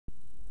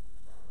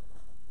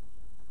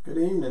Good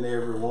evening,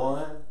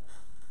 everyone.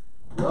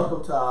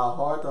 Welcome to our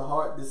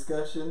heart-to-heart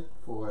discussion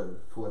for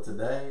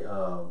today.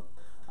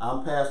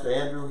 I'm Pastor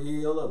Andrew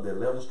Hill of the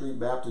 11th Street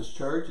Baptist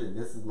Church, and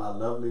this is my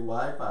lovely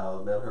wife.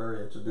 I'll let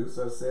her introduce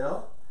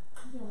herself.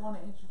 You didn't want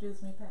to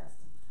introduce me,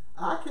 Pastor.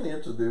 I can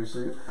introduce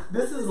you.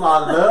 This is my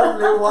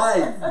lovely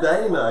wife,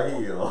 Dana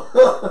Hill.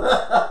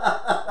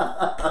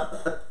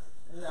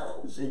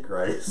 No. She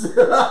crazy.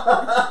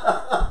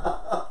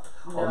 No.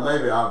 Or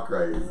maybe I'm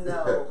crazy.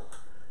 No.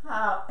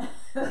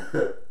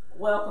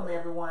 Welcome,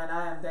 everyone.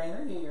 I am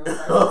Dana Hill.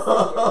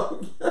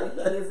 Like you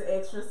said. He is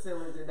extra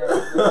silly today.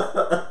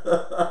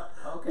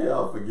 Okay.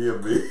 Y'all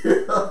forgive me.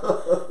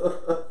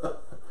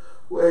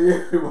 Well,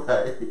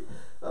 anyway,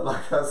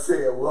 like I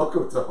said,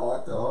 welcome to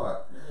Heart to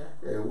Heart.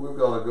 Yeah. And we're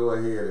going to go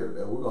ahead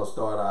and we're going to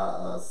start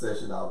our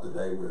session off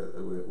today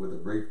with a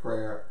brief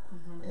prayer.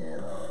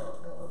 And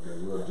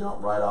then we'll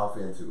jump right off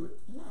into it.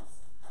 Yes.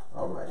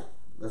 All right.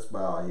 Let's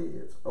bow our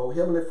heads. Oh,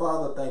 Heavenly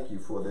Father, thank you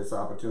for this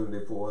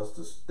opportunity for us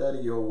to study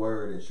your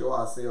word and show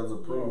ourselves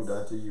approved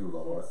unto you,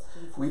 Lord.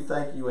 Yes, we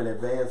thank you in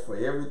advance for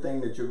everything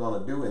that you're going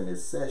to do in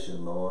this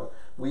session, Lord.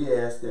 We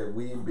ask that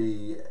we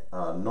be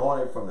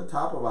anointed from the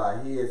top of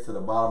our heads to the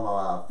bottom of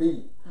our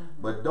feet,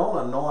 but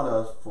don't anoint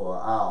us for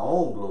our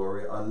own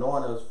glory.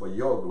 Anoint us for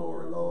your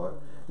glory, Lord.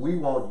 We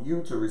want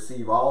you to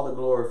receive all the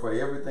glory for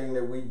everything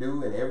that we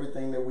do and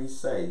everything that we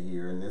say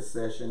here in this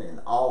session and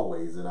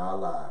always in our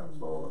lives,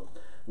 Lord.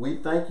 We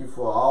thank you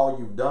for all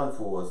you've done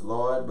for us,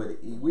 Lord,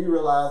 but we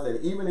realize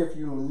that even if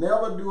you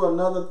never do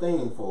another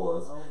thing for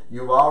us,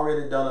 you've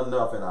already done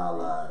enough in our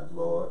lives,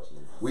 Lord.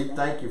 We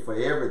thank you for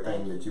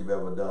everything that you've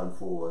ever done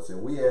for us,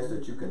 and we ask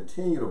that you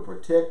continue to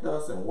protect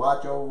us and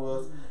watch over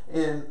us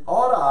and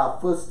order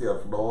our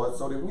footsteps, Lord,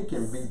 so that we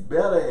can be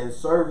better in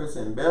service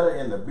and better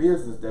in the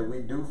business that we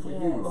do for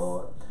you,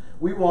 Lord.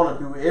 We want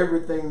to do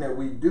everything that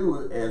we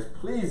do as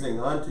pleasing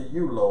unto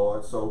you,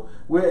 Lord. So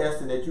we're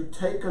asking that you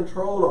take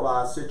control of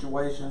our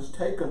situations,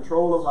 take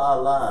control of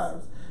our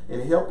lives,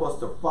 and help us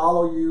to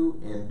follow you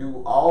and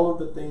do all of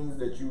the things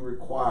that you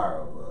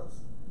require of us.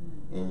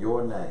 In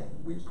your name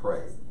we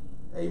pray.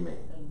 Amen.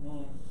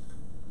 Amen.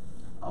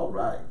 All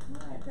right.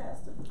 All right,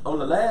 Pastor. On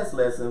the last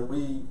lesson,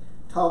 we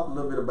talked a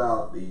little bit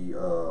about the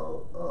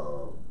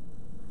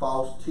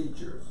false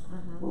teachers.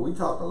 Well, we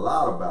talked a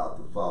lot about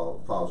the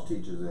false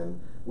teachers,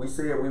 and we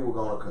said we were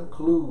going to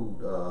conclude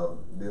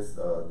this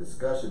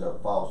discussion of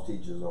false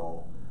teachers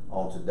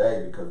on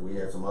today because we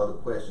had some other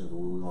questions we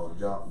were going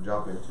to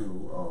jump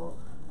into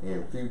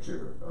in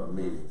future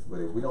meetings. But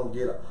if we don't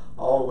get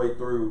all the way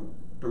through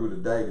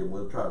today, then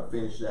we'll try to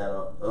finish that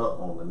up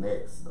on the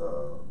next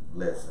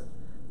lesson.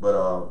 But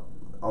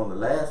on the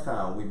last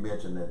time, we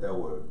mentioned that there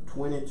were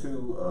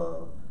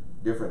 22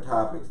 different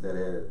topics that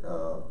had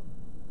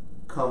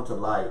come to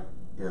light,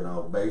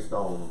 based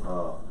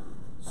on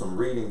some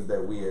readings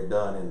that we had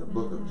done in the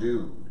book of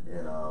Jude,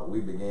 and we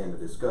began to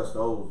discuss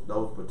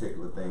those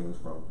particular things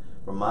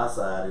from my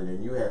side, and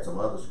then you had some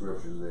other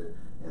scriptures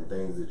and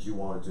things that you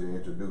wanted to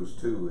introduce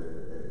to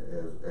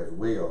as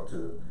well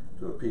to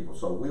the people.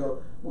 So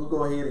we'll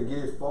go ahead and get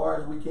as far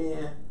as we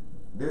can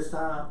this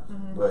time,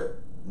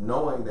 but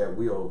knowing that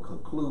we'll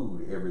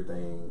conclude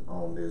everything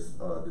on this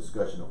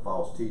discussion of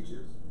false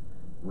teachers,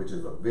 which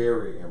is a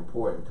very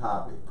important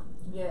topic.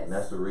 Yes. And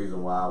that's the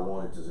reason why I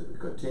wanted to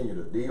continue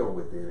to deal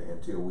with it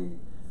until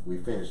we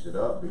finished it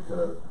up,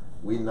 because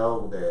we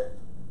know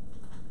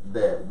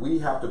that we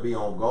have to be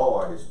on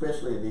guard,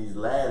 especially in these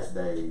last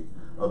days,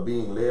 of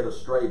being led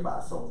astray by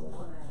someone.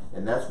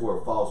 And that's where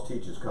false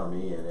teachers come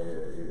in,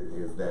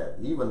 is that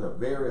even the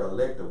very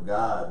elect of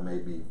God may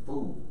be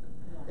fooled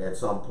at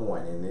some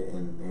point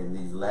in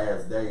these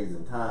last days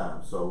and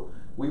times. So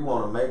we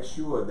want to make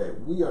sure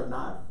that we are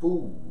not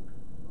fooled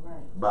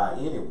by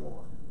anyone.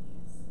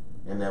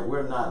 And that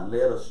we're not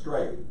led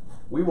astray.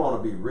 We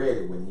want to be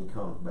ready when he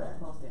comes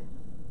back. Most definitely.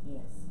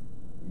 Yes.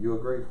 You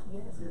agree?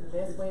 Yes. The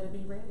best way to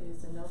be ready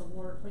is to know the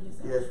word for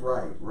yourself. Yes,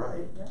 right.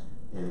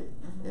 Yeah.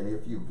 And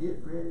if you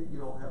get ready, you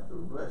don't have to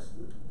rush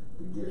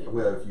to get.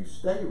 Well, if you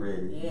stay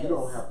ready, you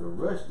don't have to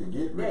rush to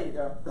get ready.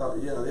 There you go.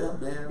 Yeah,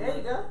 man. There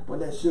you go. When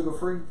that sugar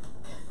free.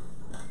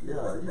 Yeah,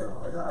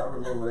 I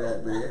remember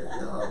that,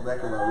 man.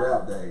 Back in my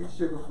rap days,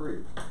 sugar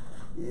free.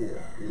 Yeah,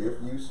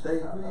 if you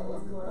stay. I don't know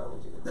what's going on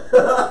with you.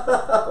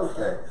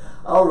 Okay,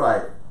 all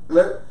right.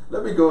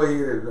 Let me go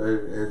ahead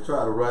and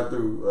try to run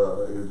through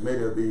as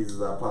many of these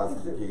as I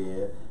possibly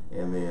can,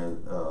 and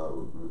then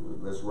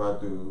let's run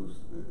through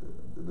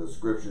the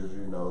scriptures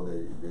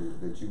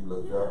that you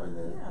looked up,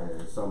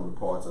 and some of the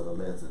parts of the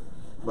lesson.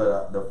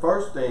 But the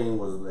first thing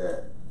was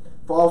that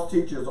false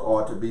teachers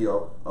are to be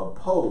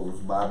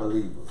opposed by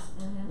believers,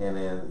 and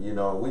then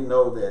we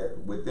know that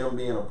with them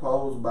being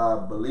opposed by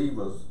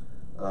believers.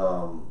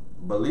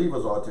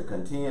 Believers are to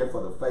contend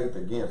for the faith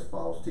against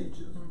false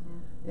teachers.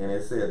 And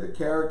it said the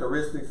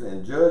characteristics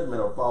and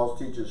judgment of false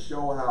teachers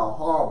show how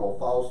horrible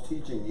false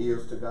teaching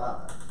is to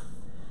God.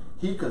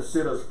 He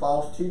considers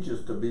false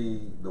teachers to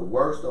be the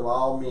worst of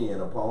all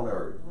men upon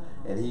earth,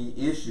 and he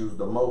issues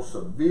the most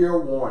severe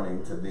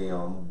warning to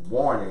them,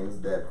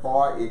 warnings that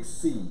far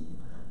exceed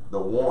the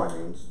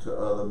warnings to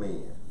other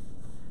men.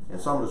 And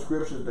some of the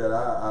scriptures that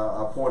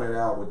I pointed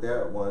out with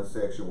that one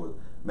section was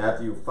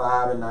Matthew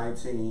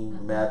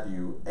 5:19,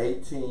 Matthew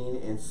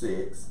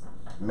 18:6,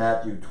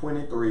 Matthew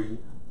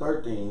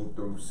 23:13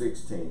 through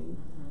 16,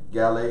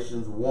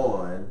 Galatians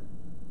 1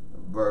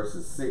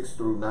 verses 6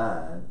 through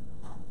 9,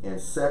 and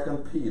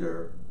 2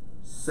 Peter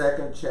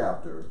 2nd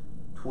chapter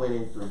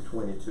 20 through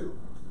 22.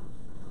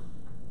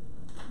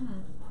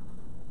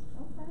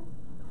 Okay.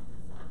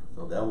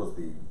 So that was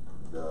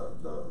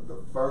the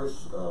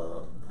first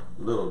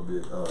little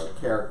bit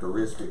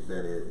characteristic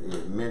that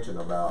it mentioned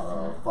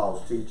about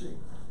false teaching.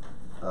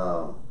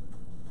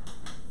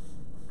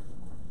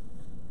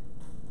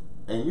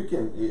 And you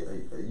can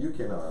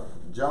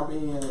jump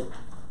in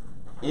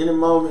any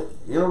moment,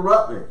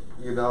 interrupt me.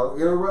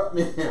 Interrupt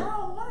me. I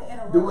don't want to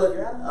interrupt Do it.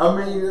 you. I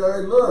mean,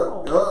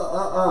 look,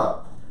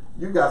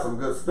 you got some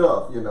good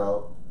stuff.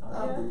 Oh,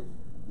 yeah?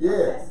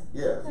 Yes, Okay.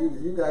 yes, Okay.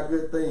 you got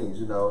good things.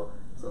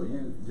 So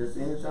you just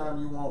anytime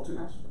you want to.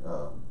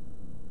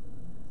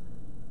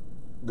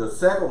 The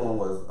second one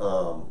was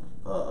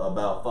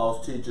about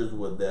false teachers,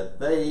 was that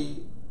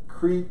they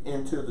creep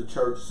into the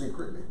church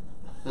secretly.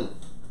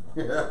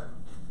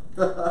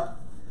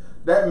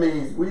 That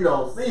means we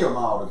don't see them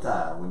all the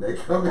time when they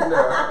come in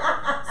there.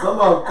 Some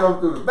of them come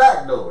through the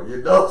back door,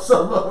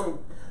 Some of them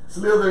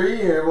slither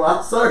in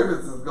while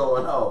service is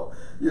going on.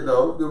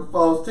 The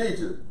false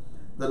teachers.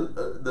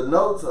 The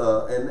notes,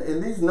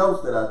 and these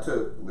notes that I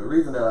took, the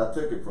reason that I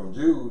took it from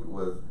Jude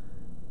was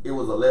it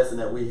was a lesson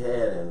that we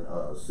had in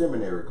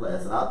seminary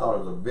class, and I thought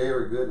it was a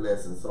very good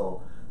lesson.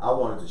 So I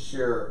wanted to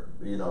share,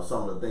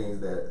 some of the things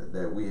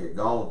that we had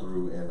gone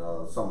through in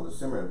some of the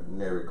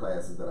seminary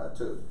classes that I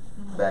took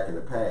back in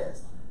the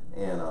past.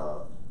 And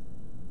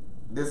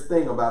this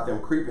thing about them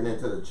creeping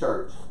into the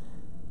church,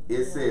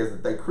 it says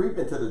that they creep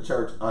into the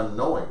church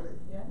unknowingly,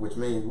 which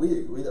means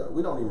we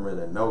don't even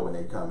really know when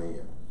they come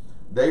in.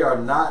 They are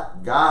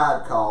not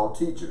God-called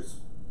teachers.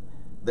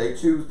 They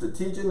choose to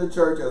teach in the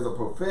church as a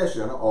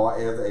profession or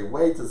as a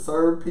way to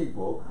serve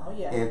people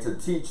and to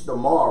teach the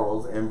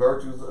morals and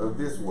virtues of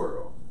this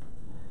world.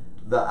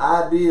 The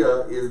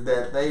idea is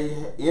that they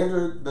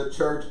entered the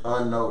church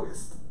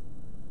unnoticed.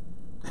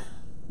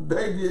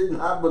 They did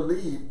not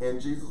believe in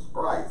Jesus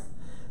Christ,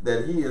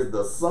 that he is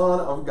the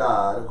Son of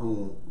God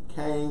who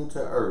came to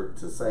earth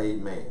to save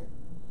man.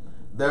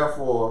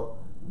 Therefore,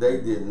 they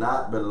did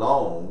not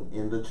belong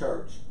in the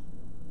church,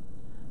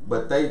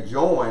 but they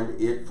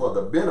joined it for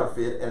the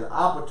benefit and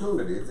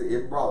opportunities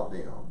it brought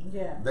them.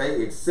 Yeah.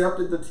 They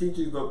accepted the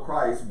teachings of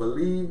Christ,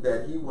 believed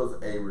that he was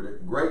a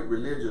great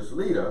religious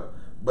leader,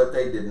 but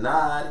they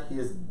denied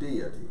his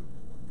deity,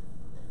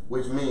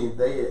 which means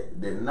they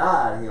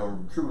denied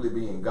him truly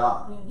being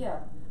God. Yeah.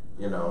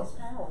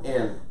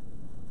 And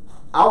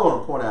I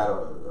want to point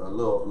out a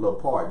little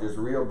part, just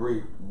real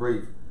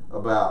brief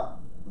about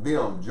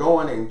them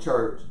joining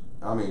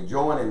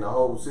the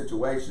whole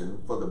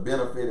situation for the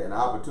benefit and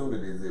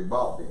opportunities it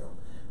brought them.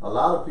 A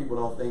lot of people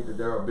don't think that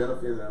there are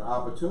benefits and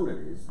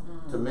opportunities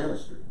to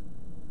ministry.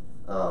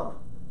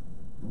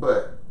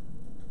 But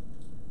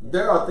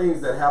there are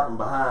things that happen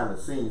behind the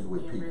scenes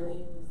with people.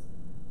 Really is.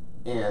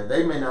 And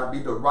they may not be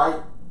the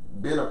right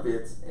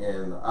benefits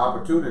and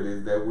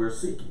opportunities that we're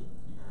seeking.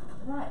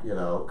 Right.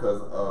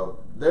 Because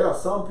there are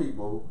some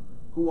people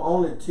who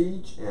only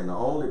teach and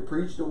only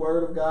preach the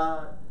word of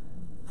God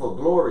for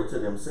glory to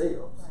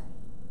themselves. Right.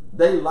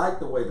 They like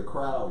the way the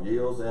crowd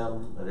yells at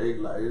them. They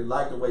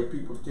like the way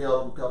people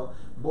tell them,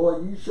 boy,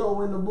 you show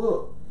in the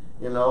book.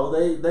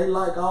 They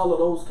like all of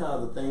those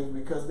kinds of things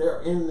because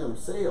they're in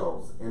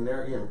themselves and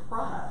they're in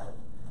pride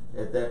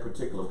at that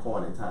particular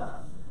point in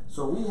time.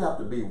 So we have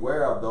to be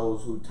aware of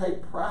those who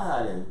take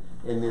pride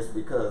in this,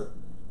 because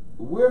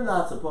we're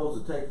not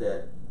supposed to take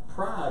that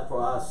pride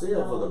for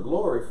ourselves or the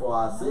glory for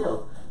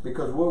ourselves,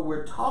 because what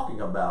we're talking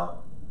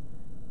about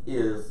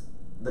is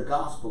the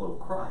gospel of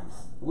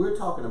Christ. We're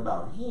talking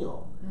about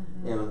him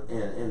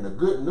and the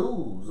good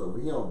news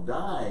of him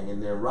dying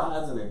and then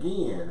rising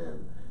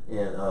again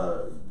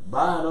and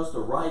buying us the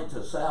right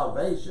to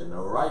salvation, the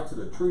right to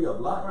the tree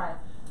of life. Right.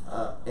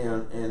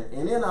 And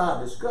in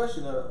our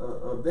discussion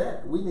of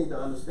that, we need to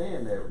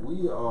understand that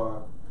we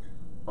are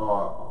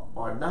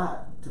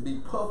not to be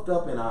puffed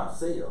up in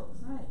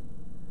ourselves. Right.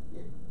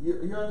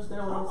 You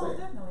understand what I'm saying?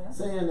 Definitely.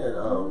 Saying that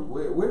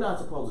we're not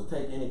supposed to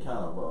take any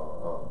kind of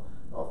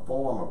a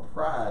form of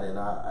pride in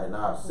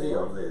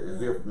ourselves,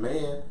 as if,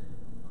 man,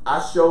 I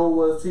sure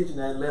was teaching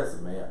that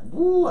lesson, man.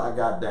 Woo, I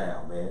got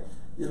down, man.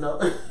 You know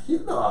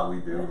how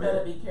we do, You man.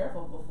 better be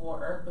careful before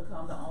earth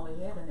becomes the only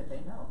heaven that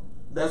they know.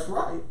 That's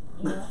right.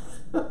 Yeah.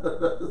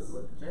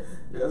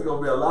 There's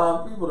gonna be a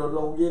lot of people that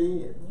don't get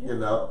in.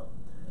 Yeah.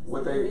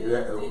 What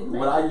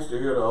I used to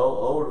hear the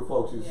older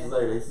folks used to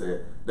say, they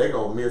said they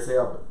gonna miss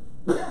heaven.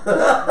 And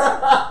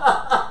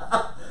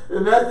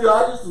that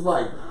I used to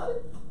like, how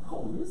they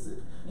gonna miss it?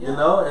 Yeah.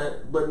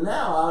 But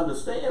now I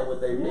understand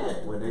what they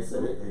meant when they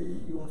said, hey,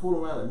 you gonna fool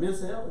around and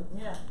miss heaven?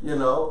 Yeah.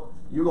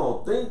 You're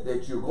gonna think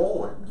that you're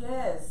going.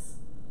 Yes.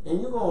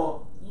 And you're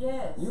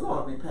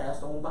gonna be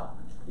passed on by.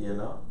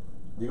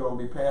 You're going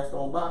to be passed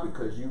on by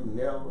because you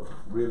never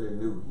really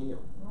knew him.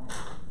 Right.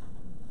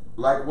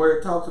 Like where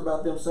it talks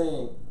about them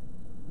saying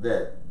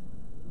that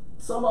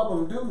some of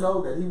them do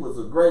know that he was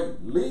a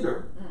great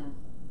leader,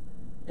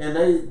 and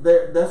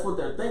that's what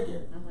they're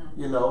thinking,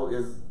 you know,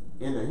 is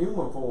in the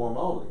human form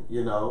only,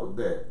 you know,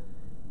 that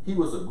he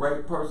was a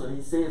great person.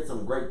 He said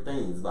some great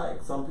things.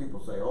 Like some people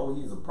say, oh,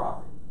 he's a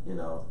prophet, you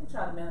know. They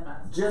try to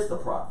minimize. Just a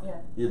prophet.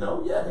 Yeah. You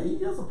know, yeah, he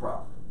is a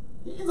prophet.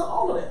 He's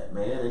all of that,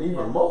 man, and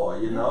even more,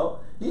 you know.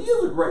 He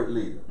is a great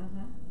leader.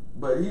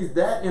 But he's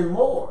that and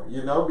more,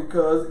 you know,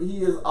 because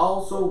he is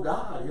also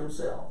God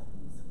himself.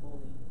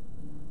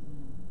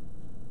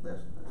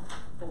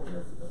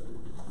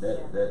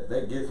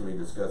 That gets me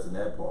discussing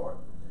that part.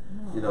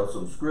 You know,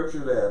 some scripture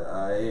that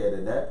I had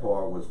in that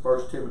part was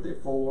 1 Timothy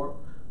 4,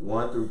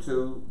 1 through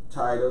 2,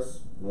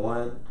 Titus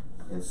 1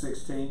 and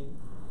 16,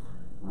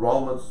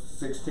 Romans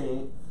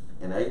 16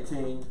 and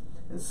 18,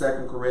 and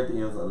 2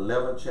 Corinthians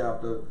 11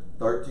 chapter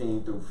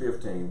 13 through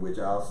 15, which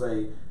I'll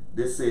say,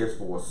 this says,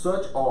 for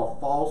such are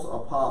false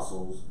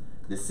apostles,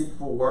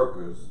 deceitful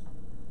workers,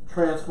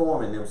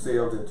 transforming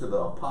themselves into the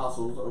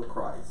apostles of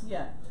Christ.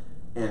 Yeah.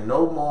 And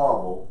no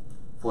marvel,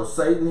 for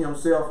Satan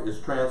himself is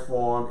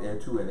transformed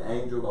into an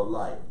angel of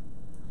light.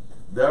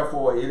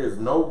 Therefore, it is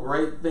no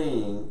great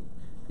thing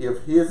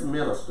if his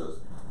ministers,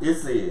 it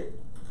said,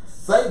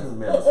 Satan's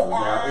ministers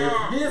now,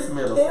 if his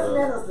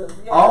ministers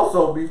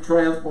also be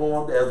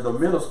transformed as the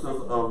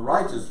ministers of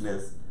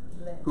righteousness,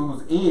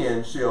 whose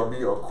end shall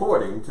be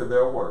according to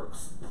their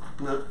works.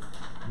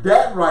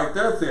 That right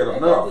there said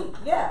enough.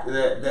 Yeah.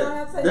 That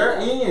their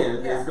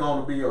end is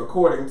going to be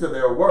according to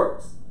their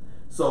works.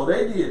 So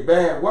they did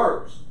bad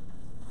works.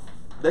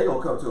 They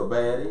gonna come to a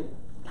bad end.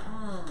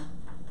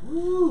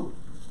 Woo.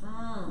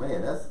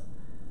 Man,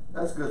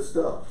 that's good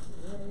stuff.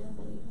 Yeah, they don't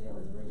believe hell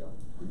is real.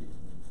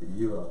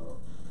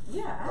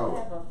 You I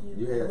have a few.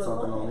 You had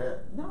something on that?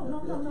 No.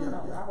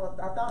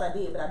 I thought I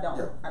did, but I don't.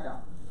 Yeah. I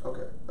don't.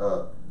 Okay.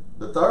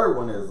 The third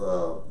one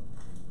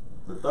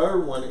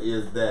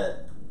is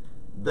that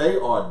they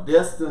are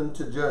destined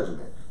to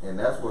judgment, and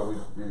that's what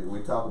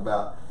we talk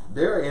about.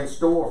 They're in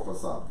store for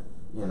something,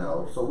 you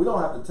know. So we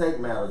don't have to take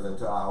matters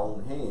into our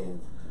own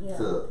hands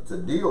to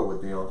deal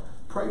with them.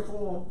 Pray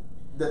for them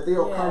that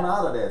they'll come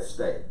out of that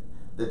state,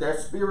 that their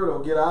spirit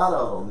will get out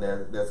of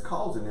them that's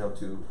causing them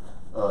to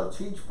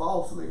teach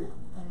falsely,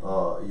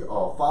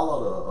 or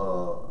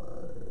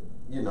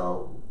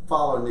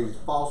following these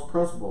false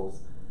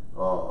principles,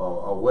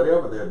 or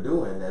whatever they're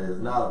doing that is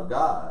not of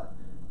God.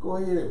 Go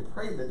ahead and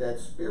pray that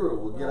spirit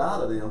will get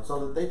out of them so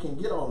that they can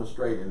get on the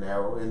straight and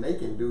narrow and they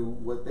can do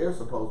what they're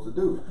supposed to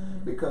do.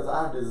 Because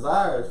our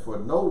desire is for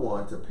no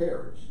one to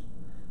perish.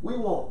 We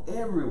want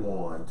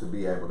everyone to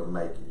be able to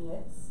make it.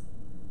 Yes.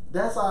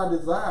 That's our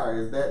desire,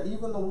 is that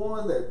even the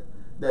one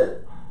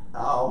that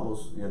I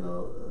almost,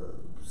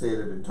 said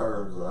it in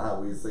terms of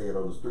how we say it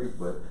on the street,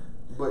 but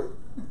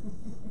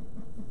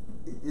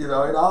it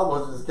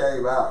almost just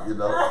came out,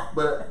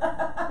 But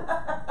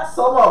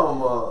some of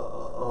them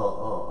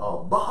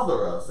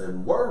bother us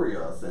and worry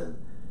us and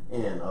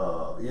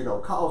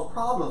cause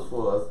problems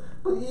for us.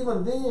 But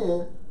even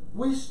then,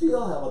 we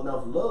still have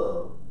enough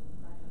love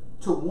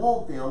to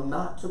want them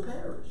not to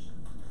perish.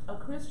 A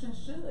Christian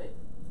should,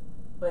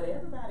 but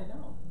everybody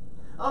don't.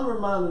 I'm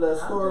reminded of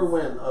that story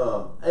when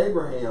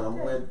Abraham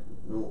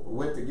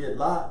went to get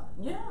Lot.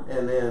 Yeah.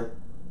 And then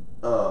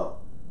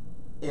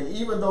and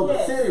even though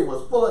the city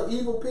was full of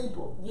evil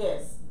people,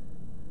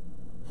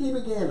 he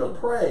began to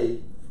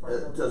pray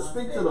to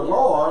speak to the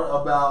Lord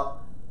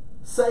about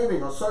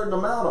saving a certain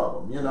amount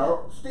of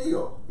them,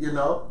 still,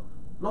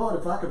 Lord,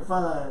 if I could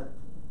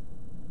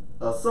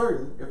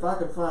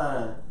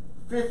find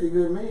 50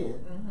 good men,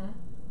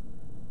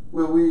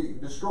 will we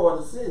destroy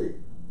the city?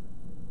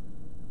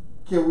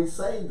 Can we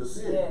save the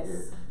city?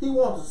 Yes. He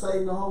wanted to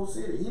save the whole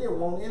city. He didn't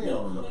want any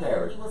of them to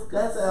perish.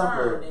 That's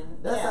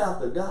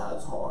after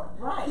God's heart.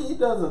 Right. He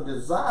doesn't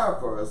desire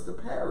for us to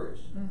perish.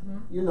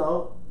 He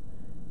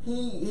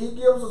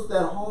gives us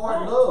that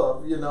hard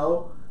love,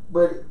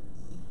 but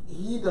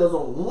he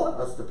doesn't want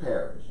us to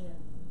perish.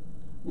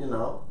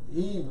 Yeah.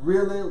 He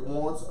really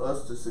wants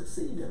us to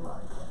succeed in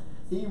life.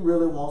 He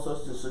really wants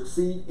us to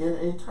succeed in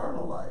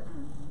eternal life.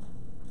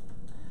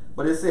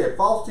 But it said,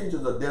 false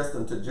teachers are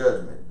destined to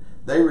judgment.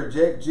 They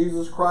reject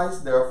Jesus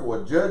Christ,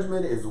 therefore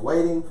judgment is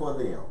waiting for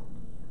them.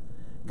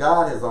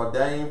 God has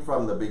ordained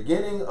from the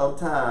beginning of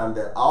time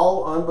that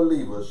all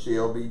unbelievers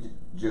shall be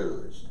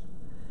judged.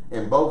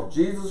 And both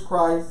Jesus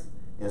Christ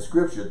and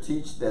Scripture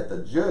teach that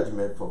the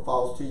judgment for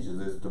false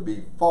teachers is to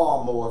be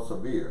far more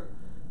severe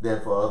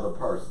than for other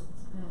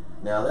persons.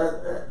 Now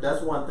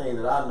that's one thing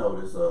that I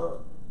noticed,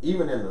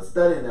 even in the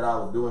studying that I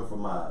was doing for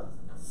my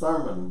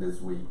sermon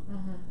this week.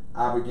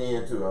 I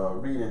began to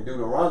read in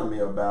Deuteronomy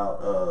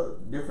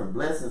about different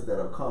blessings that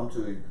have come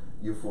to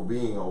you for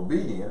being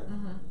obedient.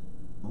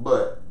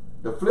 But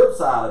the flip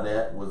side of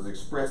that was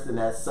expressed in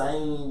that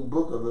same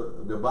book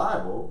of the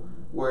Bible,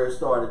 where it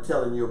started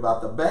telling you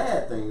about the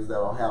bad things that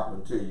will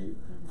happen to you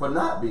for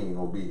not being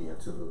obedient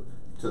to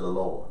the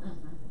Lord.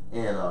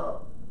 And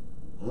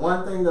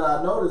one thing that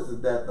I noticed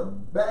is that the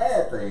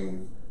bad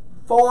things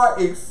far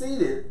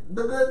exceeded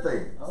the good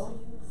things. Oh,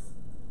 yes.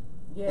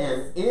 Yes.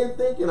 And in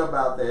thinking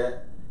about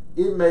that,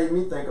 it made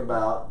me think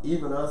about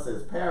even us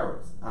as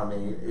parents. I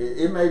mean,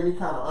 it made me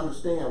kind of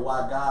understand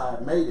why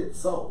God made it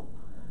so.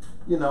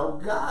 You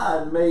know,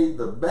 God made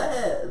the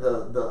bad,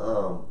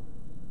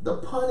 the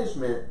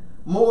punishment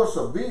more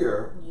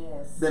severe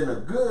yes. than the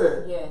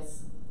good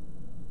yes.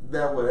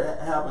 that would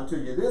happen to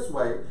you this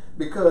way,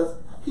 because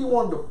He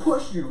wanted to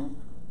push you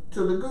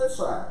to the good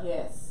side.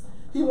 Yes.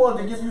 He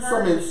wanted to give you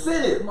some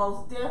incentive.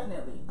 Most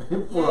definitely.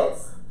 for,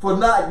 for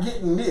not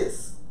getting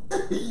this.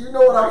 You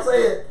know what I'm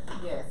saying?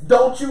 Yes.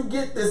 Don't you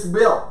get this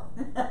belt?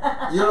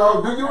 You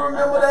know, do you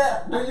remember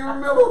that? Do you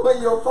remember when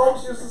your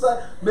folks used to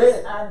say,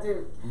 man, I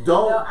do.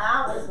 Don't. No,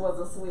 ours was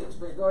a switch,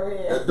 but go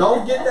ahead.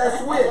 Don't get that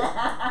switch.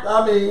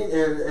 I mean,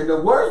 and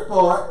the worst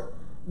part,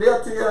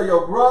 they'll tell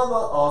your brother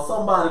or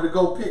somebody to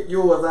go pick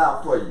yours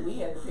out for you. We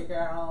had to pick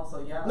our own,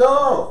 so y'all.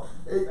 No,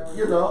 so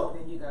you know,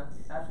 there you go.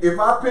 if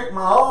I pick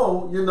my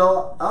own, you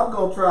know, I'm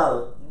gonna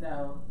try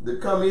to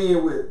come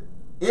in with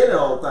any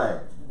old thing.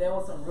 There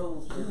were some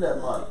rules. You let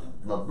my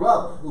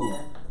brother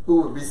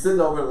who would be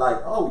sitting over like,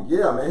 oh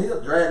yeah, man,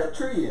 he'll drag a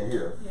tree in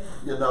here. Yeah.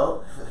 You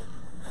know,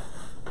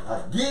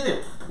 I get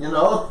it. You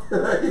know,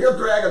 he'll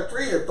drag a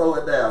tree and throw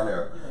it down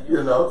there.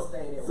 You know,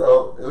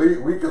 so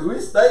because we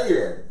stayed at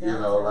it. You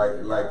know,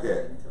 like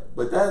that.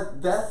 But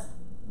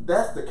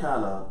that's the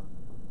kind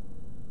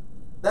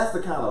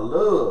of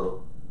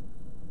love.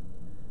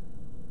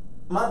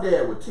 My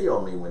dad would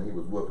tell me when he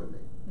was whooping me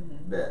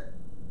that,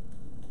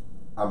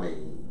 I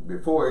mean,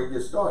 before it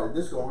gets started,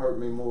 this gonna hurt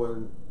me more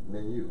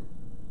than you.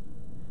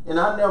 And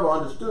I never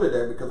understood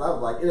that, because I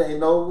was like, it ain't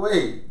no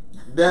way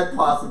that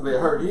possibly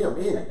hurt him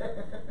any.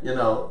 You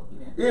know,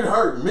 it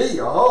hurt me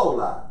a whole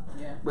lot,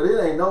 but it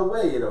ain't no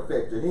way it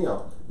affected him.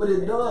 But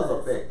it does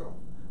affect them.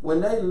 When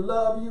they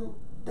love you,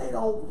 they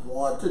don't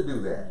want to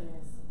do that.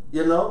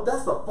 You know,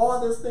 that's the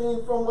farthest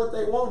thing from what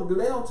they want to do.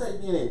 They don't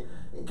take any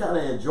kind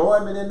of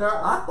enjoyment in there.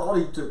 I thought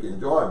he took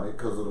enjoyment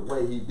because of the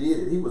way he did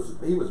it. He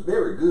was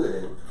very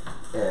good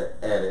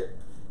at it,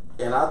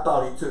 and I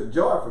thought he took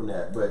joy from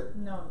that. But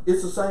no,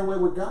 it's the same way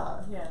with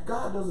God. Yeah.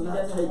 God does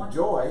not take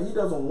joy. He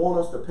doesn't want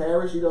us to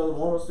perish. He doesn't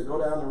want us to go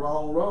down the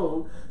wrong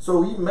road.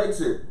 So He makes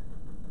it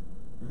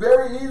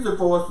very easy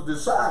for us to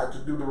decide to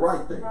do the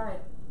right thing. Right.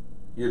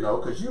 You know,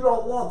 because you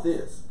don't want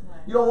this.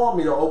 Right. You don't want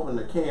me to open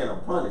the can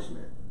of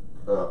punishment.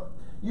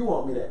 You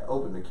want me to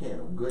open the can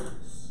of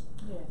goodness.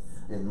 Yes.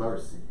 And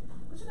mercy.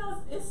 But you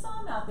know, it's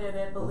some out there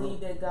that believe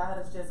that God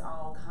is just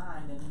all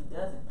kind and He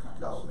doesn't punish.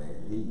 No,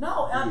 man. He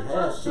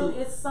has to.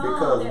 It's some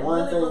because that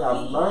one really thing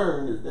I've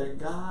learned is that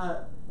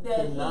God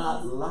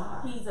cannot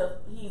lie.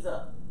 He's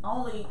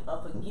only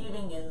a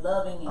forgiving and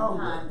loving and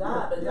kind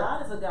God, but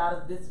God is a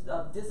God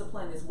of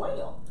discipline as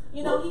well.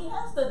 You know, He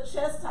has to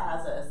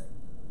chastise us.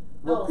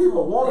 Well,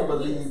 people want to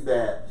believe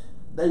that.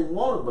 They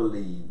want to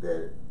believe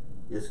that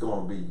it's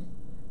going to be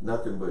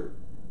nothing but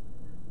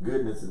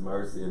goodness and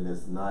mercy and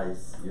this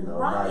nice, you know,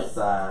 nice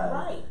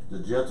side, the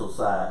gentle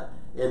side.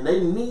 And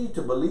they need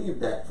to believe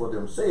that for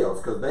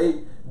themselves, because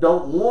they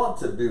don't want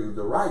to do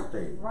the right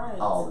thing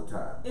all the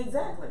time.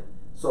 Exactly.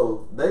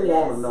 So they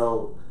want to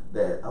know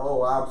that,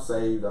 oh, I'm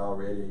saved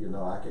already, you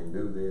know, I can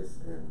do this.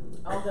 And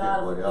oh,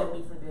 God will forgive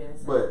me for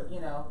this. But, and,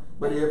 you know,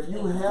 but if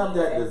you have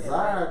that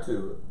desire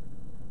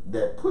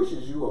that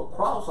pushes you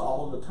across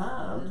all the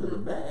time to the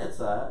bad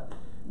side,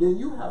 then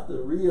you have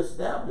to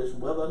reestablish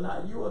whether or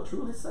not you are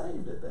truly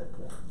saved at that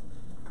point.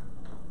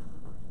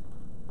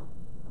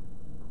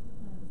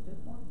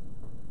 Good point.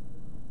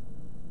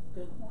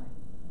 Good point.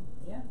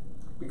 Yeah.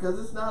 Because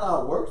it's not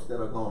our works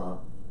that are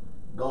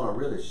gonna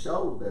really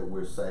show that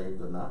we're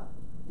saved or not.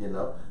 You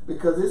know,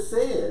 because it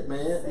said,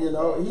 man, you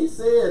know, He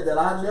said that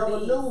I never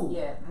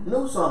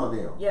knew some of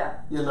them.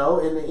 Yeah. You know,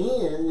 in the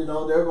end, you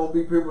know, there are gonna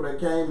be people that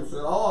came and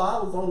said, oh,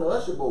 I was on the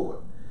usher board.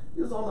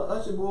 You was on the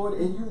usher board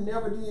and you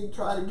never did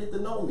try to get to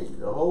know me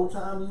the whole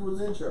time you was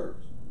in church.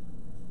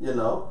 You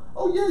know,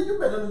 oh yeah, you've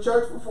been in the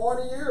church for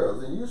 40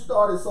 years and you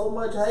started so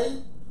much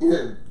hate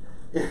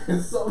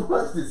and so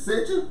much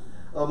dissension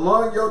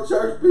among your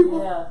church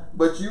people,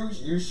 but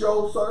you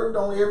sure served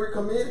on every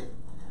committee.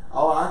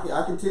 Oh, I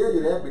can tell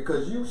you that,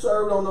 because you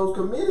served on those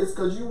committees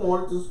because you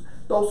wanted to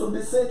throw some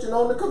dissension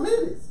on the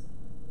committees.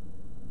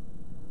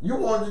 You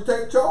wanted to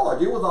take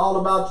charge. It was all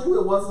about you.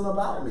 It wasn't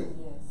about me.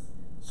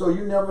 So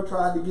you never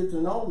tried to get to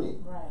know me.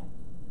 Right.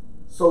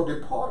 So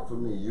depart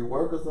from me, you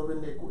workers of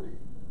iniquity,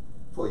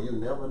 for you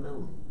never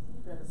knew me.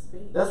 You better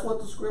speak. That's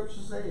what the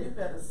scripture says. You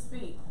better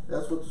speak.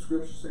 That's what the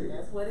scripture says.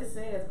 That's what it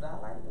says, but I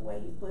like the way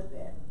you put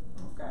that.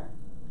 Okay.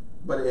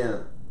 But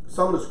in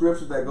some of the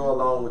scriptures that go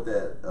along with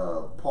that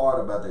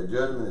part about that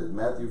judgment is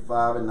Matthew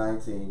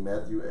 5:19,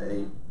 Matthew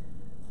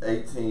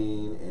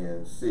 8:18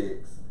 and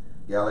 6,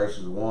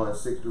 Galatians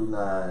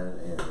 1:6-9,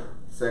 and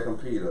 2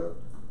 Peter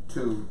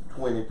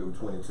 2:20 through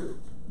 22.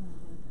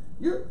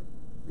 You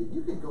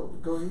can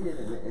go ahead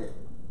and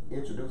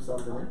introduce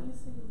something.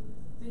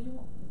 Do you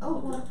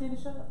want to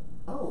finish up?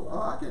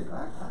 I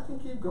can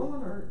keep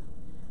going, or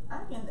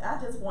I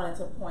just wanted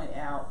to point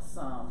out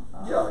some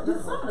of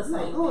the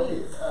same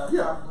things.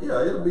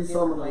 It'll be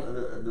some of the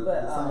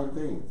same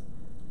things.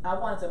 I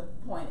wanted to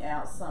point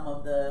out some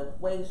of the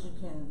ways you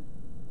can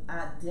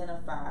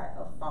identify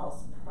a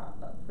false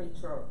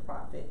preacher or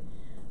prophet.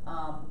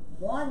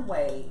 One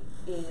way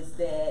is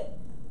that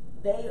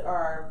they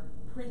are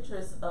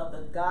preachers of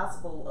the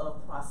gospel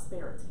of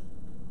prosperity.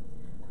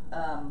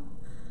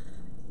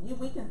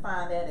 We can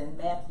find that in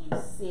Matthew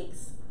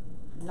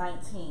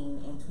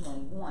 6:19 and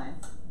 21.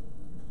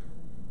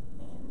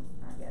 And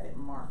I got it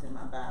marked in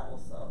my Bible,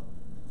 so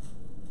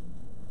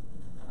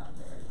there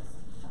it is.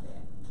 My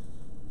bad.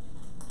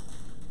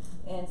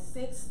 And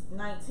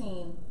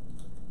 6:19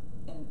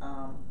 and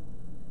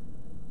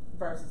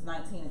verses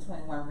 19 and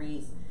 21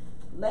 reads,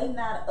 "Lay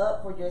not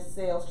up for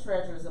yourselves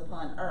treasures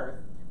upon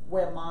earth,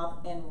 where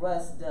moth and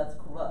rust doth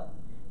corrupt,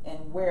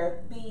 and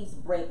where thieves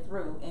break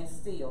through and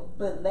steal.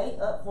 But lay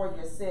up for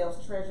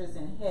yourselves treasures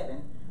in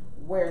heaven,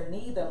 where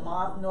neither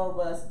moth nor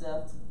rust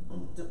doth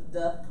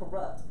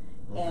corrupt,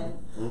 and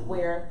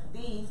where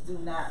thieves do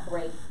not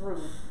break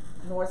through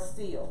nor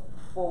steal.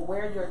 For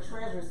where your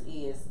treasures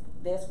is,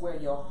 that's where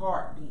your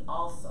heart be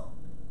also."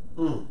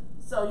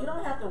 So you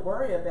don't have to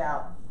worry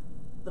about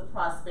the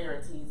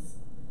prosperities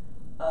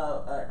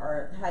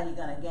or how you're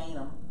going to gain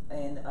them,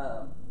 and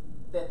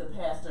that the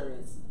pastor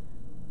is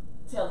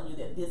telling you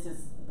that this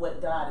is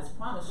what God has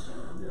promised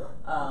you.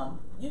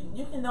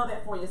 You can know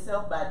that for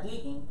yourself by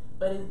digging,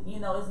 but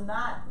it's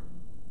not,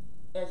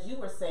 as you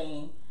were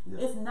saying,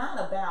 it's not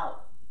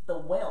about the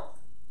wealth.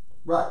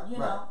 Right.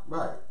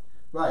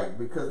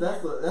 Because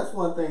that's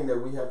one thing that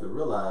we have to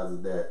realize,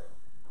 is that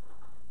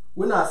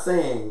we're not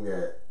saying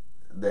that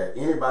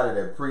anybody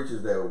that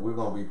preaches that we're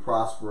going to be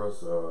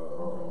prosperous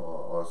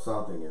or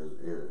something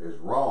is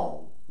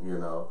wrong,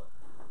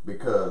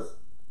 because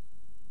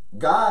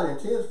God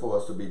intends for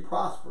us to be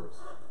prosperous.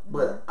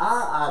 But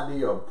our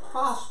idea of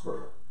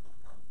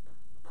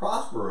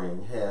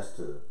prospering has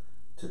to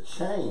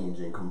change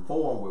and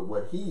conform with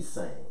what He's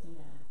saying.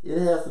 It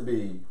has to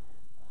be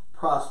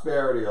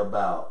prosperity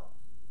about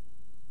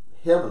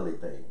heavenly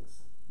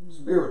things,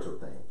 spiritual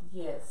things.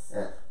 Yes.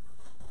 And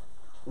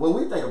when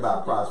we think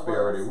about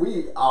prosperity,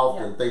 we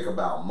often think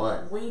about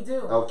money. We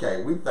do.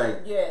 Okay, we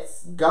think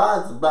yes,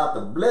 God's about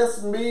to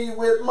bless me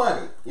with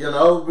money,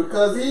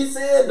 because He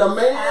said, the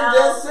man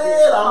just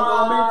said, I'm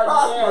going to be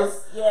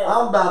prosperous. Yes.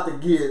 I'm about to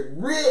get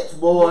rich,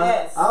 boy.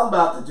 Yes. I'm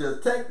about to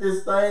just take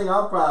this thing.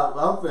 I'm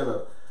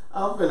finna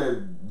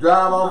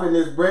drive off in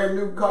this brand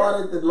new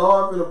car that the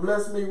Lord finna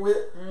bless me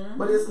with.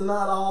 But it's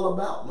not all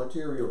about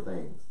material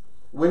things.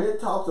 When it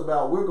talks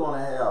about we're going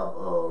to have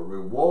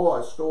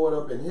rewards stored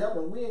up in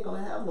heaven, we ain't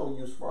going to have no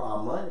use for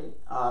our money.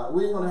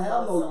 We ain't going to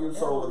have no use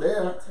over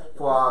there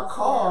for our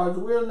cars.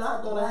 We're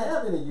not going to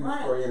have any use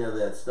for any of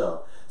that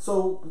stuff.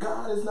 So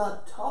God is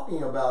not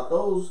talking about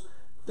those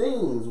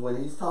things when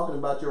He's talking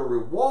about your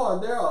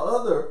reward. There are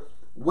other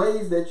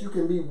ways that you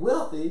can be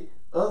wealthy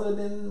other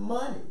than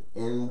money,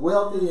 and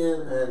wealthy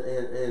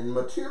in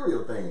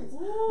material things.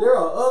 There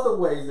are other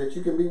ways that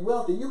you can be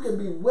wealthy. You can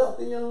be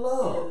wealthy in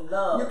love.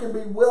 You can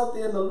be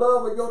wealthy in the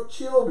love of your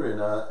children,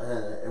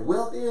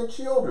 wealthy in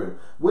children,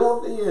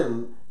 wealthy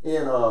in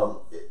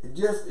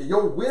just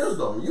your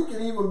wisdom. You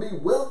can even be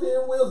wealthy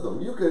in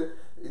wisdom.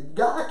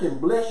 God can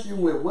bless you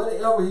with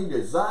whatever He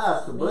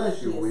desires to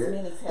bless you with,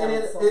 and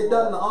it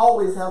doesn't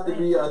always have to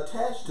be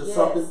attached to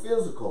something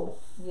physical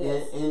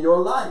in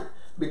your life.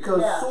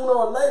 Because sooner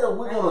or later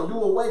we're going to do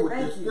away with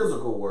this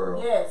physical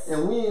world.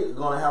 And we're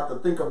going to have to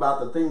think about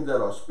the things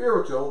that are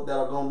spiritual, that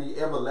are going to be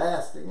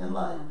everlasting in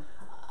life.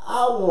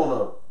 I want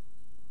to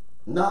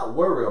not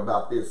worry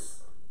about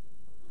this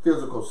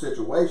physical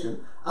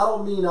situation. I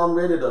don't mean I'm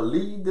ready to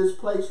leave this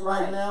place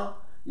right now,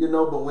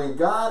 but when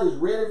God is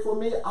ready for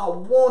me, I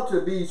want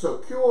to be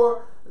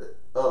secure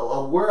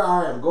of where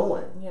I am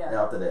going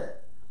after that.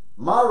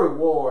 My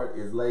reward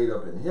is laid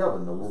up in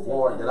heaven. The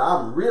reward that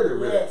I'm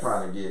really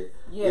trying to get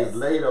is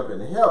laid up in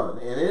heaven.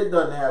 And it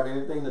doesn't have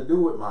anything to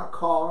do with my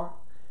car.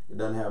 It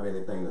doesn't have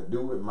anything to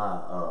do with my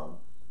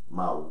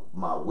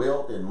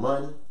wealth and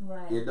money.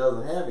 It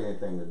doesn't have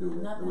anything to do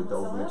with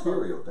those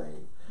material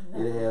things.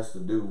 It has to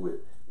do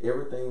with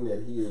everything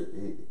that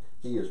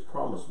He has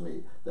promised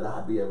me, that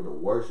I'd be able to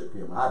worship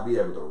Him. I'd be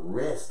able to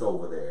rest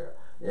over there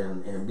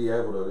and be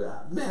able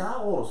to, man, I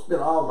want to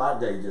spend all my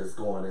day just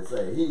going and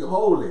saying, He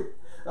holy.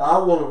 I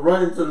want to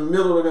run into the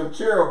middle of them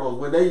cherubims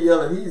when they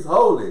yelling, He's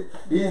holy,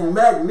 He's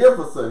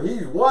magnificent,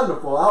 He's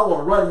wonderful. I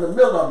want to run in the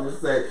middle of them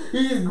and say,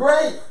 He's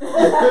great. and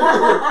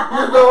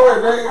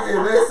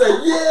they say,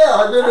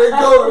 yeah. And then they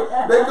go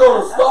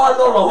to starting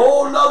on a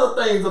whole nother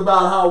things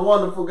about how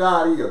wonderful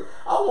God is.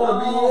 I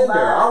want to be in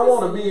there. I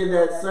want to be in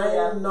that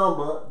same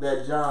number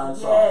that John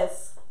saw.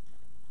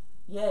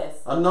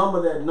 Yes. A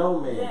number that no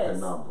man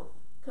can number.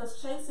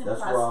 Because chasing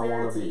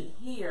prosperity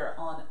here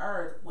on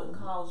earth would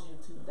cause you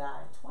to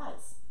die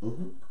twice.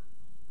 And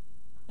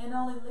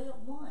only live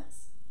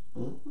once.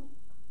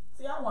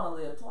 See, I want to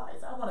live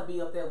twice. I want to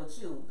be up there with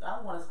you. I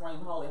want to scream,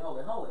 holy,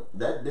 holy, holy.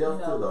 That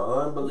death to the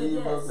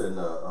unbelievers and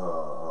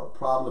the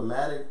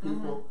problematic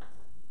people,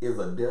 is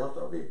a death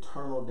of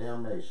eternal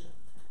damnation.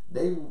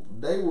 They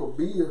will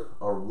be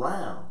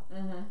around,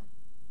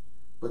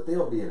 but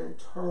they'll be an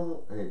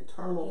eternal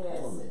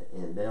torment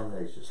and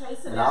damnation.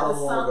 Chasing and I after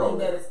don't want to something go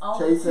that there. is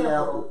only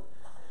temporal.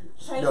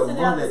 Chasing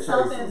after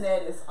something chasers.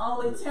 that is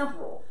only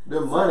temporal.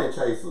 The money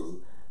chasers,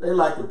 they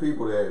like the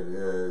people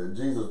that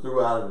Jesus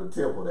threw out of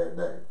the temple that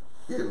day.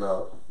 You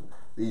know,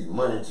 these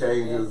money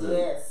changers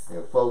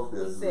and folk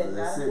that's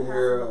sitting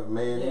here,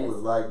 man, he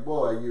was like,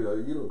 boy, you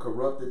done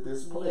corrupted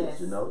this place.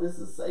 Yes. You know, this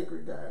is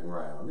sacred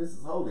ground. This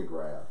is holy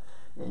ground.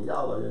 And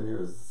y'all are in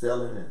here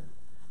selling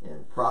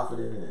and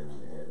profiting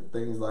and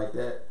things like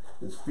that.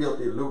 It's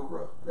filthy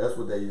lucre. That's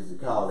what they used to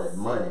call that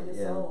money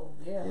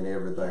and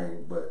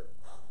everything. But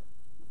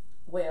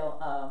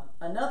well,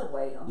 another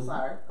way, I'm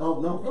sorry. Oh,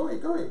 no, go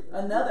ahead.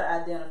 Another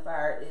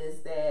identifier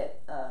is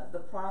that the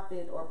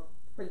prophet or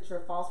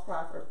preacher, false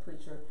prophet or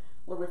preacher,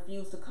 will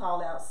refuse to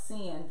call out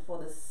sin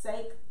for the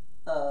sake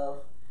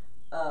of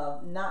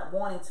not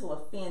wanting to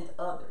offend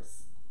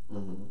others.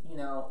 You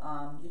know,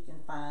 you can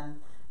find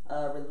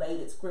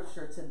related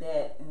scripture to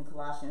that in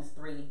Colossians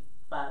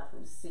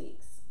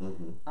 3:5-6.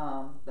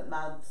 But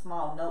my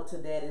small note to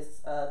that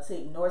is to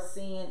ignore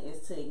sin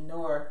is to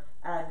ignore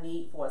our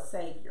need for a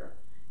savior,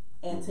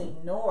 and to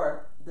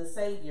ignore the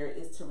savior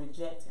is to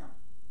reject him.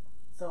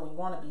 So we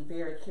want to be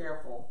very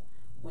careful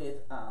with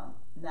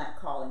not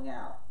calling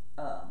out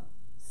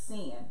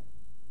sin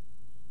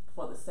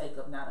for the sake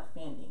of not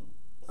offending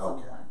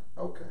someone.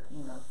 Okay.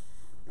 You know,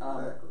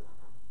 Exactly.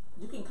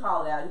 you can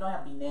call it out. You don't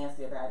have to be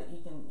nasty about it.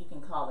 You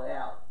can call it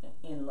out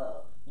in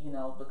love, you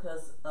know,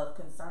 because of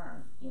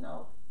concern, you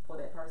know, for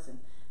that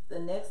person. The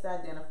next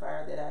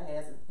identifier that I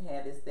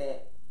have is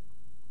that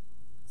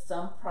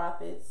some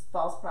prophets,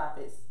 false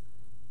prophets,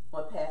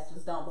 or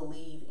pastors don't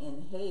believe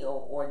in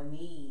hell or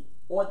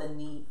the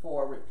need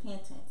for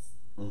repentance.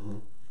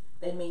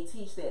 They may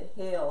teach that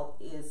hell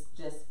is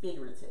just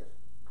figurative.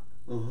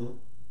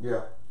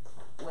 Yeah.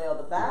 Well,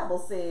 the Bible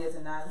says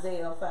in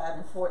Isaiah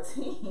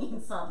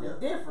 5:14 something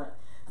different.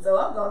 So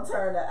I'm going to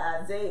turn to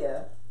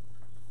Isaiah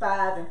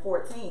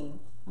 5:14.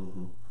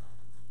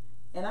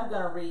 And I'm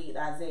going to read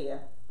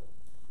Isaiah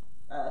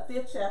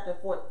 5th chapter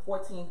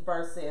 14th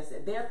verse says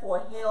that,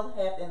 therefore hell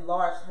hath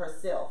enlarged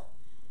herself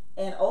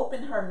and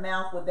opened her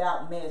mouth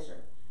without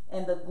measure,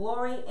 and the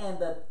glory and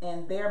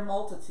their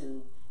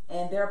multitude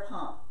and their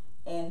pomp,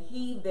 and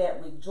he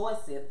that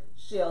rejoiceth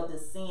shall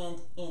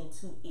descend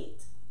into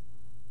it.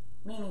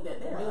 Meaning that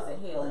there is a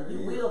hell, and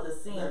you will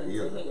descend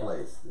into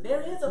hell.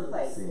 There is a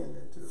place.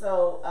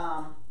 So,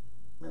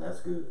 and that's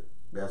good.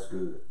 That's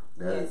good.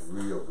 That is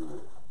real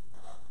good.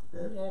 Do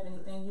you have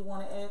anything you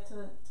want to add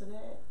to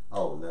that?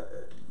 Oh,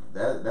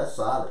 that's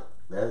solid.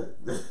 That's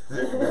it.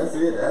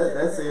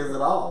 That says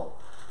it all.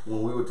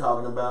 When we were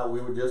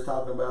just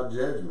talking about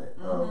judgment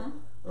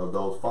of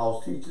those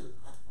false teachers.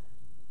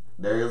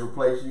 There is a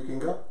place you can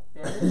go.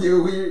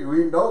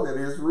 we know that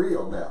it's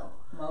real now.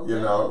 You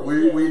know,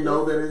 we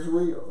know that it's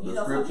real. You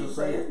know, some people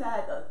say it's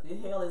not,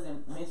 hell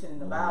isn't mentioned in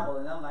the Bible,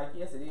 and I'm like,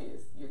 yes, it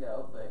is. You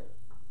know, but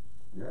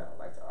I don't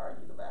like to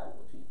argue the Bible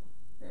with people.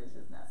 It's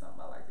just not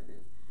something I like to do.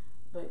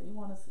 But you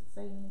want to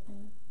say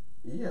anything?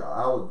 Yeah,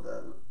 I would.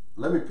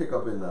 Let me pick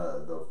up in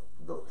the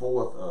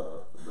fourth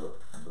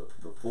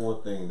the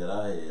fourth thing that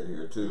I had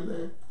here too.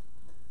 That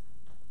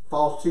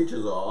false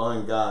teachers are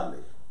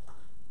ungodly.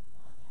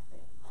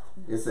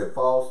 It said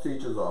false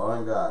teachers are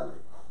ungodly.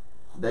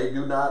 They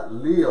do not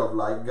live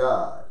like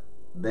God.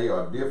 They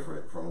are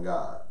different from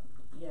God.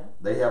 Yeah.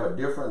 They have a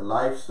different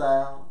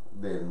lifestyle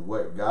than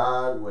what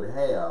God would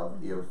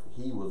have if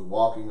he was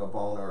walking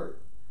upon earth.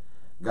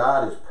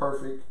 God is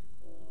perfect,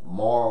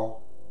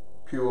 moral,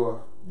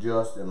 pure,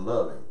 just, and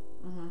loving.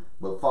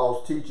 But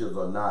false teachers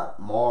are not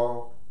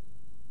moral,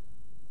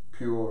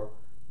 pure,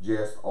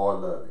 just, or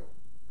loving.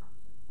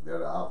 They're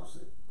the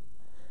opposite.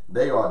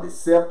 They are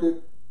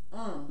deceptive,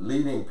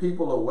 leading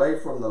people away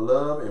from the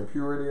love and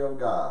purity of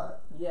God.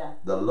 Yeah.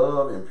 The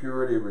love and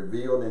purity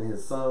revealed in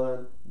his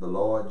Son, the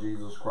Lord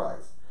Jesus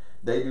Christ.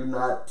 They do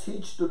not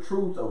teach the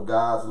truth of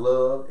God's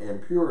love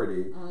and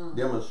purity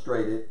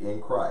demonstrated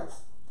in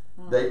Christ.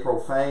 They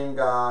profane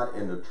God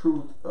and the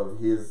truth of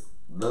his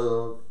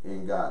love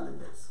and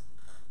godliness.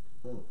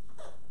 Wow.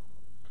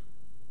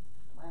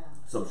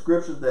 Some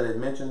scriptures that it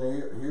mentioned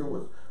here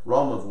was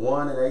Romans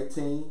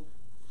 1:18,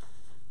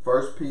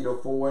 1 Peter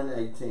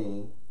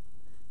 4:18,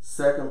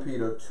 2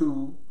 Peter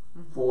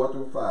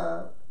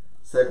 2:4-5,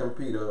 2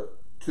 Peter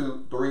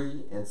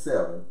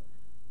 2:3-7,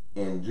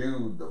 and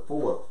Jude the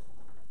fourth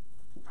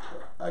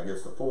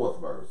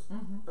verse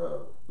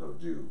of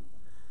Jude,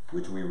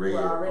 which we read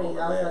on the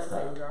last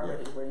time.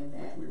 Which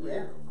we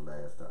read on the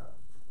last time.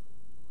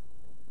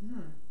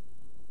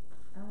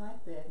 I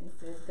like that. It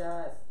says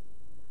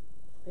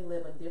they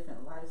live a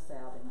different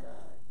lifestyle than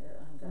God.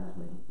 They're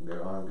ungodly.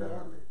 They're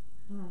ungodly.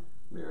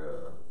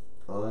 They're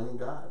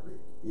ungodly.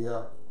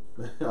 Yeah.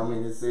 I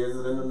mean, it says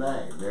it in the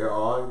name. They're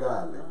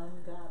ungodly.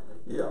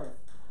 Ungodly. Yeah.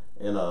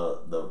 And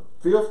the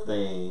fifth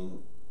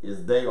thing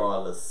is they are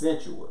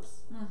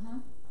licentious.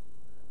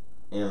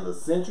 And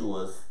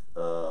licentious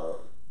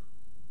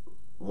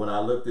when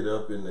I looked it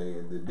up in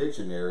the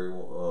dictionary,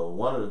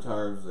 one of the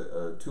terms,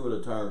 two of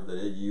the terms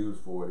that it used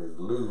for it is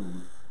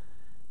lewd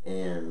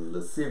and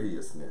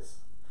lasciviousness,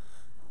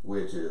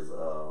 which is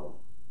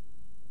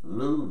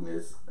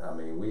lewdness. I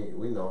mean,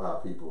 we know how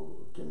people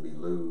can be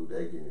lewd.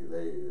 They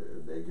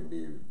can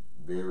be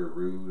very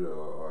rude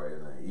or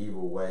in an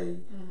evil way,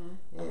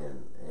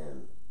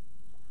 and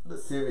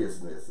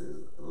lasciviousness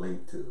is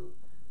linked to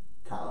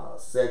kind of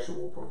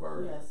sexual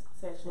perversion. Yes,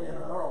 sexually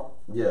immoral.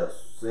 Yes,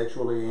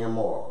 sexually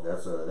immoral.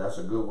 That's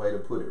a good way to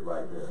put it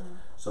right there.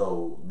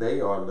 So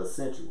they are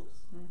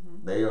licentious.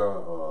 They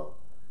are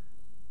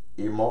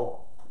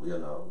immoral. You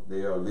know,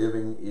 they are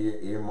living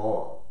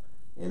immoral,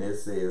 and it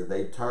says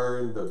they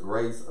turn the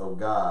grace of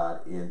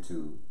God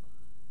into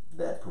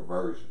that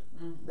perversion,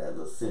 that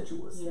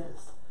licentiousness.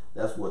 Yes.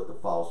 That's what the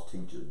false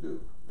teachers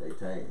do. They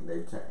turn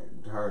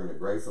the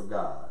grace of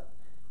God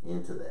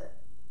into that.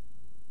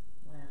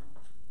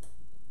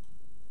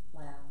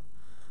 Wow.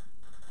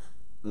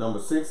 Number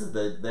 6 is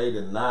that they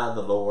deny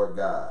the Lord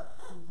God.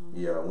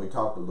 Yeah, we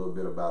talked a little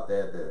bit about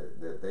that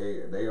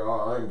they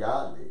are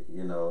ungodly,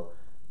 you know.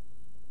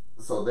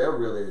 So they're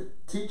really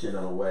teaching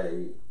in a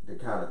way to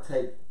kind of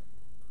take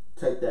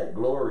that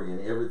glory and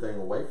everything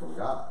away from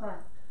God. Right.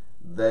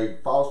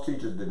 False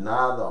teachers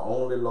deny the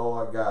only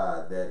Lord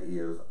God, that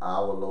is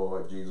our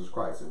Lord Jesus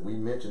Christ. And we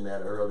mentioned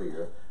that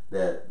earlier,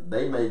 that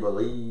they may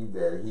believe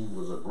that he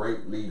was a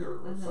great leader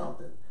or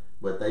something,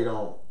 but they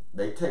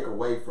take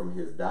away from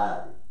his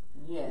deity.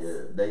 Yes.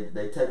 Yeah,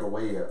 they take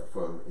away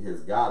from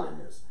his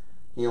godliness,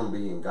 him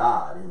being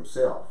God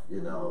himself,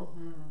 you know.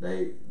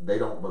 They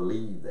don't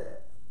believe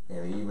that.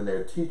 And even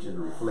their teachings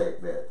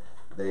reflect that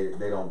they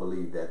don't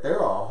believe that.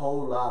 There are a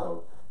whole lot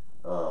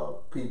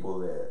of people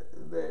that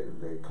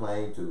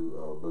claim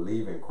to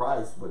believe in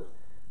Christ, but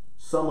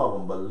some of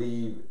them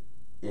believe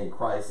in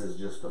Christ as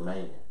just a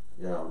man,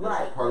 you know,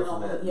 just a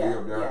person that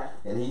lived there.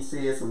 And he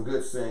said some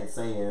good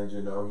sayings,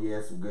 you know, he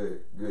had some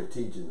good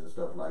teachings and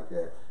stuff like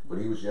that, but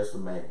he was just a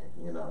man,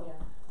 you know.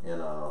 And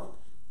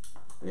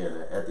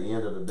at the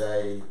end of the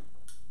day,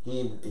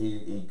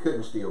 he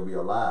couldn't still be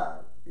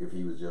alive if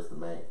he was just a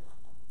man.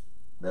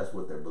 That's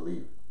what they're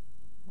believing.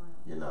 Wow.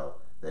 You know,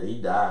 that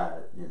he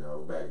died, you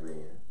know, back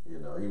then. You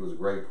know, he was a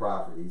great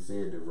prophet. He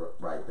said the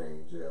right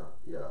things. Yeah,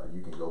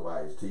 you can go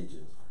by his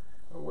teachings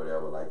or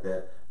whatever like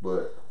that.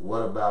 But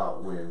what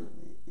about when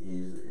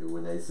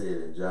they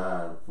said in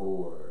John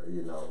 4,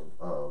 you know,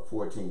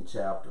 14th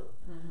chapter,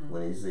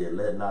 when he said,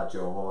 "Let not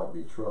your heart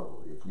be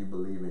troubled. If you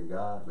believe in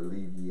God,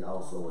 believe ye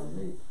also in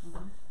me."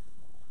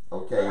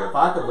 Okay, if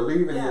I could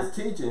believe in his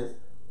teachings,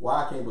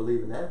 why I can't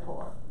believe in that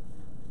part?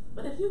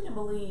 But if you can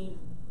believe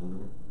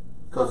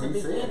because from the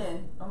he beginning,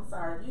 said, I'm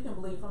sorry, if you can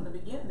believe from the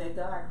beginning that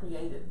God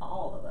created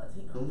all of us,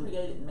 he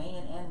created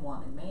man and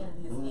woman, man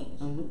in his image.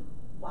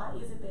 Why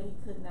is it that he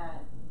could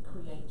not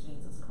create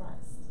Jesus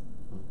Christ?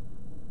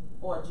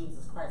 Or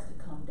Jesus Christ could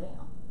come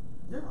down?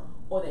 Yeah.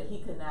 Or that he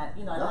could not,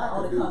 you know, not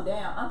only come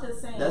down. I'm just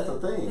saying, that's the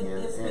thing.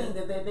 It's thing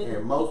that they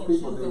can most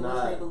people do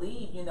not. They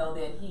believe, you know,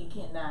 that he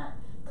cannot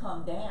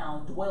come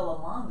down, dwell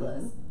among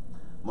us.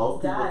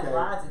 Most people die and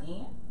rise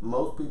again.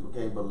 Most people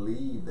can't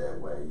believe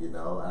that way, you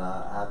know, and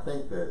I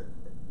think that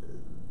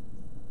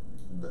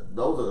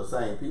those are the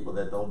same people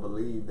that don't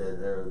believe that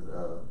there's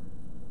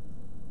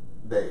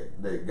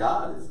that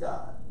God is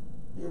God,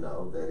 you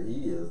know, that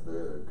he is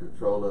the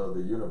controller of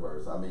the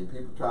universe. I mean,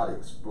 people try to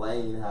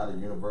explain how the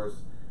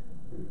universe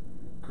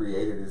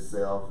created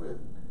itself, and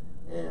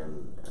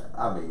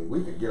I mean,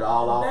 we could get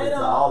all off into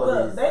all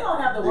of these. They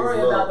don't have to worry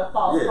about the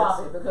false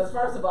prophet, because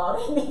first of all,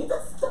 they need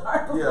to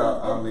start believing.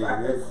 I mean,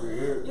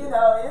 you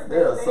know,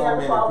 there are so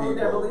many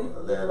people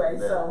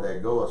that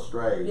go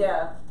astray.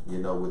 Yeah. You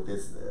know, with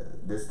this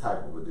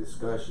type of a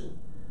discussion,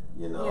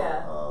 you know.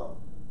 Yeah.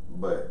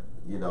 But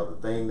you know, the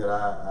thing that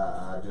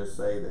I just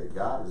say that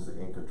God is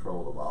in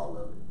control of all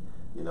of it.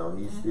 You know,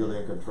 he's still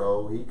in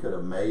control. He could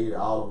have made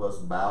all of us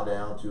bow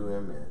down to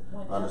him and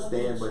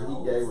understand, but he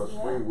gave us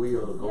free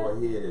will to go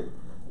ahead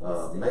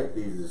and make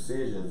these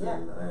decisions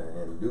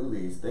and do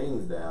these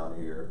things down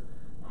here.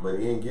 But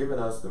in giving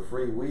us the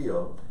free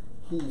will,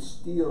 he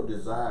still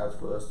desires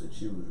for us to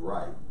choose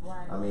right.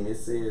 I mean, it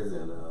says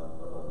in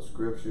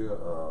scripture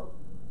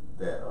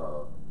that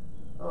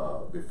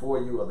before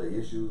you are the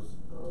issues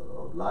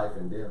of life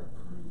and death.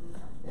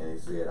 And he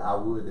said, I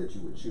would that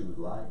you would choose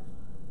life.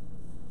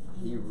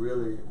 He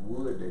really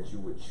would that you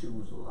would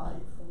choose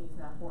life. So he's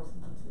not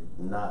forcing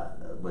you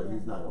to. But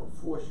he's not going to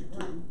force you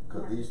to,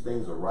 because these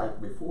things are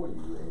right before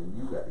you, and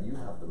you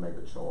have to make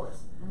a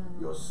choice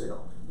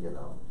yourself. You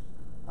know,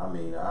 I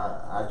mean,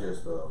 I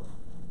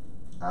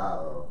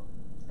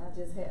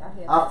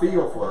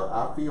feel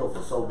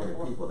for so many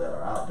people that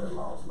are out there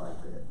lost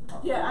like that.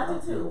 I do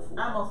too.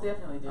 I most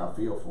definitely do. I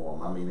feel for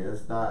them. I mean,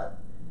 it's not.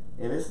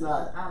 I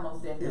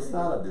most definitely. It's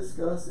not a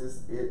disgust.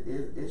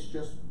 It's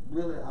just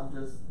really.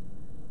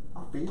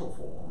 I feel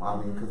for them. I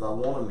mean, because I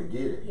want them to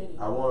get it.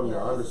 I want them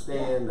to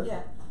understand.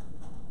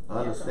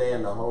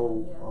 Understand the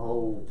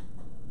whole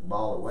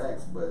ball of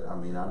wax. But I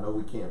mean, I know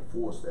we can't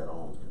force that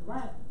on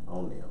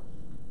them.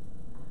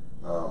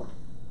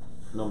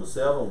 Number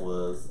 7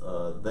 was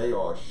they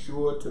are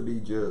sure to be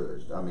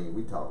judged. I mean,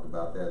 we talked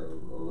about that a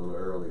little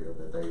earlier,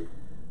 that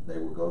they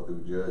will go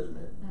through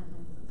judgment.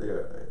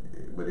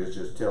 But it's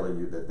just telling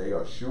you that they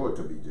are sure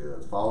to be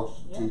judged.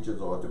 False teachers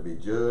are to be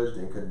judged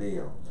and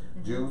condemned.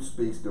 Jude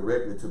speaks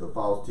directly to the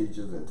false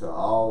teachers and to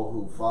all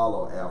who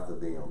follow after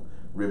them.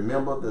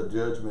 Remember the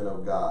judgment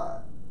of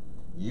God.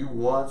 You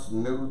once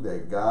knew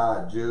that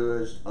God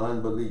judged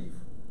unbelief.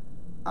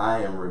 I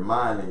am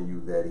reminding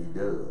you that he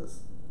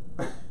does.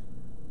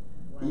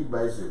 He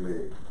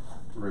basically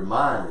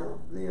reminded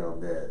them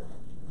that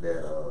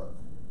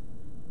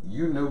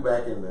you knew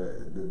back in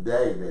the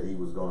day that he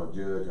was going to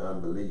judge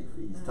unbelief.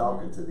 He's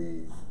talking to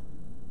these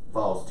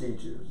false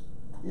teachers.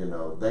 You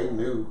know, they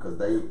knew because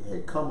they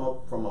had come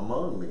up from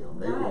among them.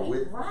 They were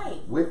with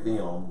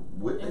them,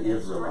 with the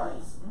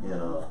Israelites. You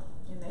know,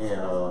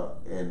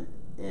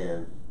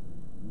 and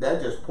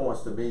that just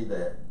points to me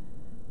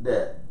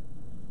that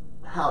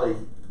how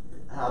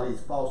these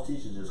false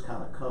teachers just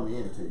kind of come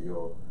into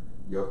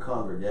your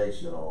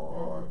congregation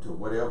or to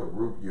whatever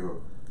group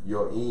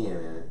you're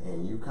in,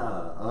 and you kind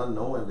of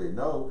unknowingly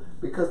know,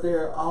 because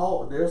they're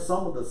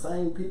some of the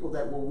same people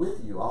that were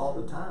with you all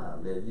the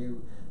time, that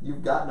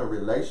you've gotten a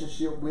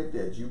relationship with,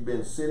 that you've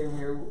been sitting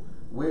here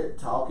with,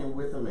 talking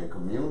with them and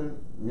communing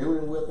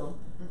with them.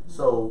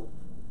 So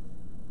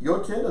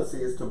your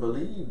tendency is to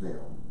believe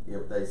them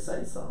if they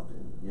say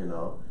something, you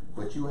know,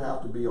 but you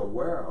have to be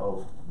aware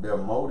of their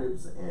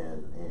motives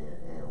and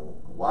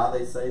why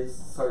they say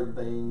certain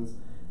things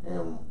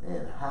and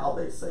how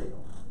they say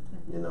them,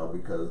 you know,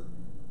 because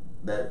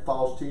that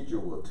false teacher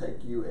will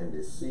take you and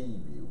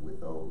deceive you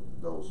with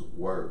those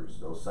words,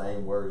 those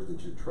same words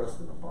that you're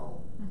trusting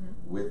upon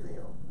with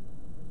them.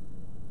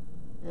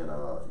 And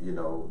you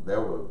know,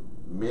 there were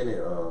many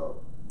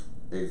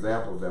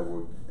examples that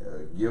were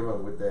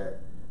given with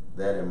that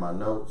in my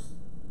notes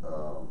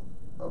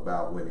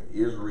about when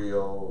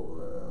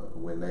Israel,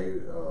 when they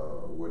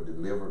were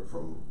delivered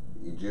from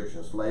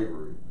Egyptian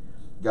slavery,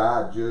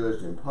 God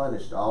judged and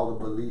punished all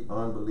the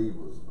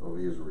unbelievers of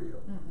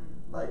Israel.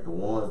 Like the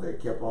ones that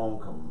kept on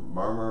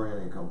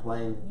murmuring and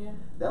complaining,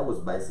 that was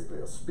basically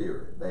a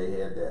spirit. They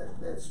had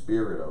that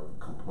spirit of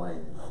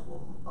complaining,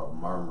 of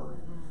murmuring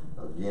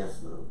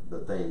against the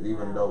things,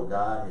 even though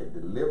God had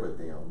delivered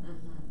them.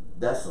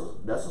 That's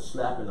a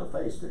slap in the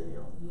face to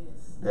him.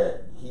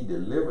 That he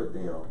delivered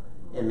them,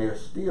 and they're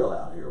still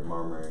out here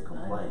murmuring and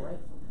complaining.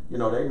 You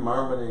know, they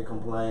murmured and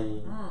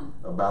complained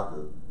about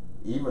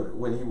even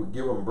when he would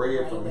give them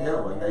bread from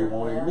heaven, they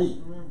wanted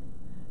meat.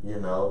 You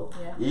know,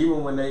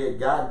 even when they had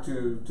gotten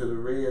to the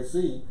Red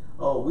Sea,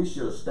 we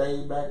should have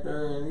stayed back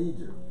there in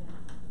Egypt.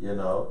 You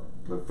know,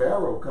 but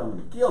Pharaoh come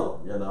to kill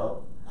them. You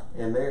know,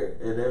 and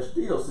they're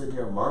still sitting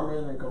here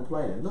murmuring and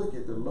complaining. Look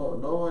at the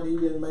Lord, he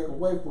didn't make a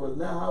way for us.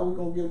 Now how are we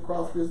gonna get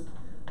across this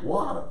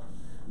water?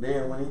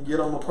 Then when he get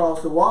them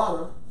across the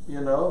water,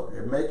 you know,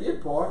 and make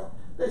it part,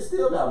 they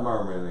still got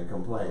murmuring and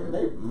complaining.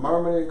 They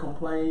murmured and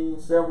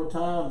complained several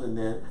times, and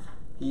then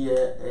he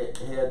had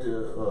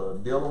to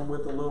deal them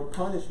with a little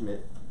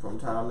punishment from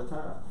time to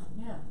time.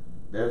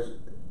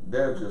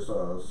 There's just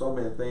so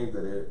many things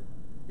that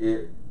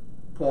it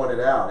pointed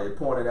out. It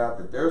pointed out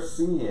that their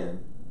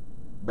sin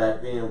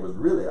back then was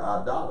really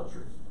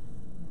idolatry,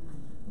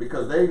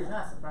 because they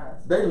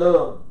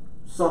loved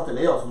something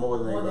else more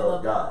than they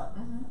loved God.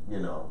 You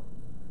know,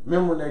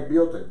 remember when they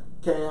built a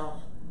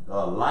calf,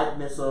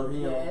 likeness of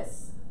him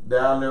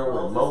down there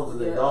when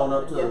Moses had gone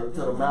up to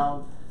the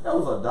mountain? That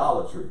was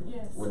idolatry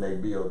when they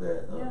built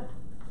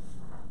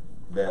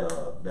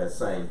that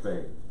same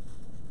thing.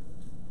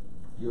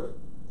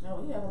 No,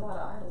 we have a lot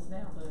of idols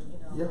now, but you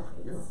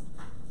know,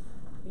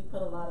 we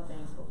put a lot of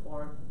things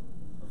before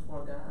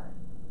God,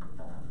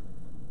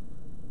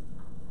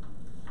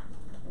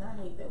 and I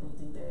hate that we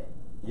do that.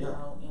 You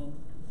know, and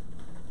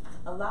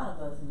a lot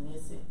of us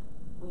miss it.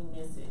 We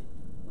miss it.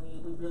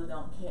 We really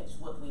don't catch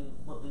what we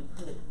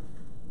put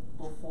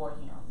before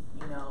Him.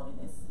 You know,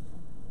 and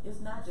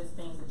it's not just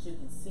things that you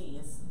can see.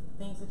 It's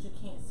things that you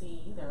can't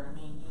see either. I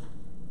mean,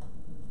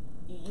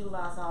 you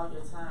utilize all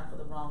your time for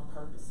the wrong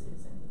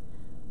purposes, and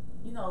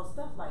you know,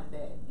 stuff like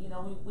that. You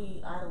know,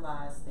 we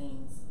idolize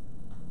things.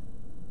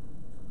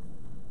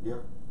 And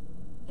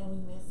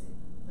we miss it.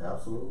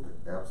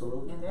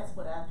 Absolutely. And that's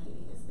what I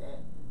pity, is that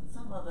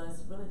some of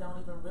us really don't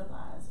even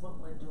realize what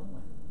we're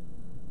doing.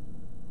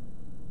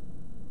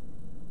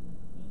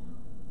 You know?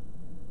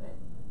 But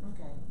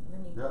okay, let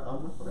me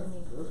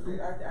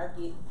I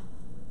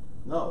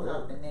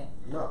get in that.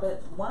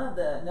 But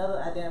another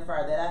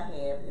identifier that I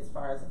have as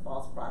far as a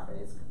false prophet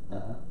is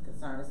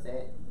concerned is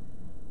that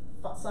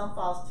some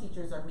false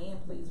teachers are men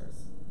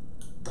pleasers.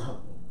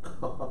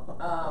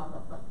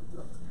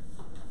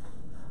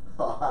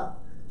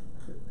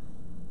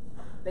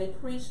 They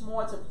preach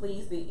more to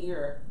please the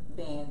ear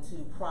than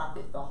to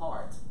profit the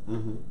heart.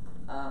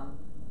 I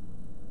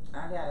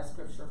got a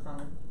scripture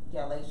from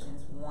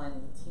Galatians 1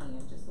 and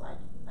 10, just like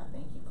I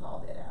think you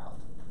called that out.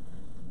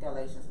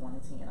 Galatians 1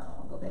 and 10. I don't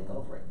want to go back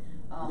over it.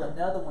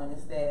 Another one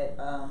is that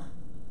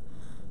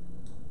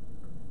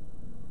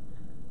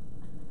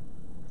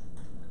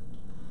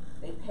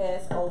they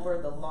pass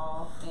over the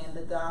law and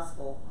the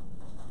gospel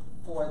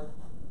for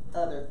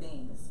other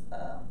things.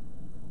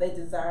 They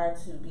desire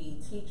to be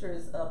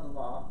teachers of the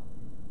law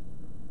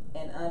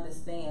and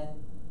understand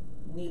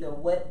neither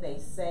what they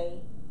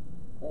say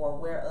or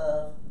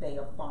whereof they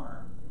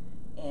affirm.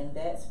 And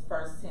that's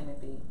 1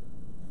 Timothy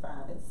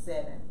 5 and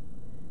 7.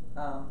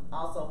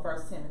 Also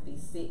 1 Timothy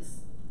 6,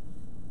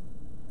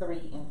 3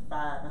 and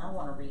 5. And I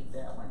want to read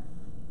that one.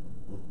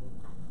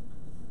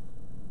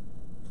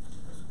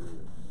 That's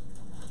good.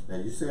 Now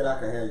you said I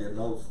can have your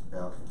notes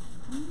after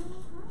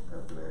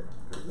that,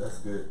 because that's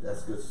good.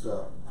 That's good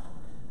stuff.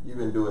 You've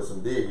been doing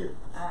some digging.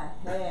 I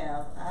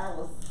have. I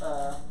was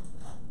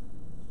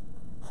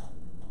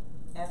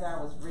as I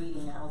was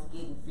reading, I was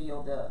getting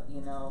filled up.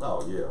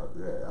 Oh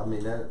yeah. I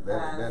mean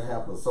that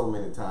happens so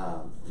many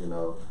times.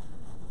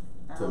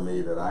 To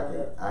me that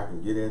I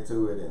can get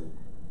into it,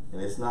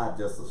 and it's not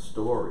just a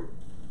story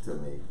to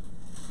me.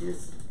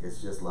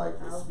 It's just like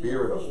the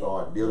spirit will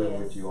start dealing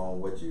with you on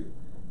what you're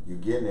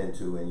getting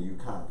into, and you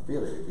kind of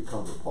feel it. It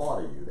becomes a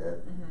part of you.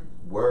 That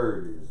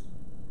word is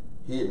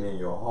hidden in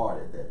your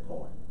heart at that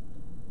point.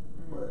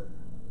 But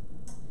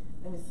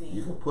let me see.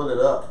 You can pull it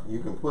up. You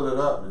can pull it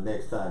up the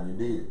next time you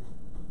need it.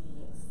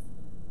 Yes.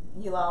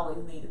 You'll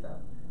always need it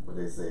though. But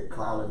they say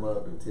call him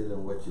up and tell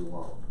him what you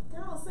want.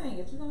 Y'all sing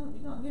it. You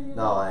gonna give me?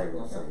 No, I ain't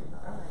gonna sing.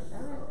 All right.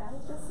 I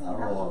was just saying.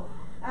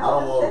 I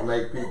don't want to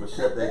make people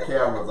shut their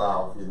cameras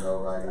off.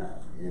 Right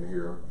in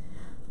here.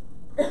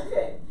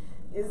 Okay.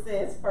 It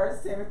says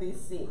 1 Timothy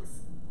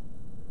 6,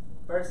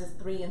 verses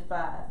 3 and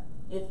 5.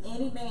 If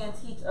any man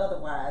teach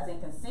otherwise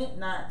and consent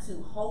not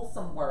to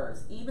wholesome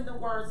words, even the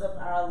words of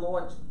our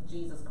Lord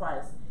Jesus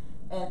Christ,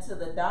 and to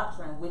the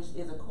doctrine which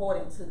is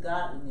according to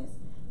godliness,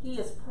 he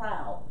is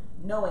proud,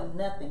 knowing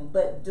nothing,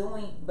 but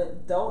doting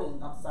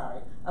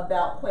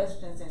about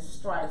questions and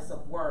strifes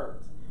of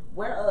words,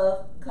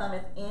 whereof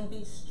cometh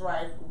envy,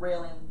 strife,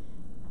 railing,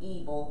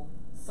 evil,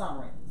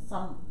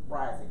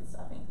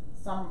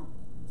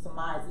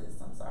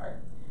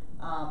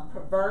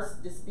 perverse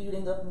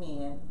disputing of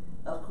men,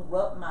 of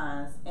corrupt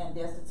minds, and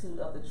destitute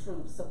of the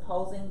truth,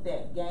 supposing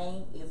that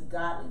gain is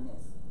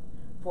godliness.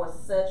 For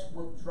such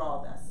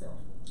withdraw thyself.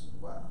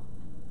 Wow.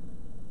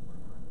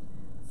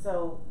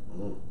 So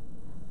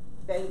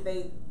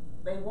they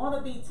want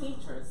to be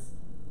teachers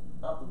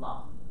of the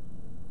law.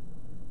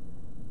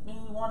 I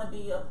mean, you want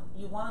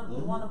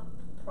to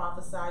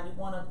prophesy, you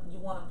want to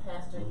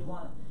pastor, you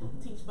want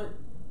to teach, but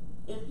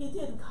if he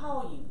didn't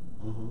call you,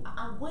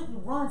 I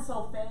wouldn't run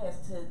so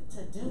fast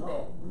to do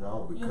that.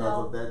 No, because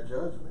of that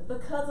judgment.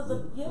 Because of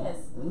the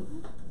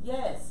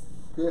yes.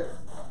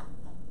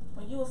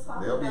 When you was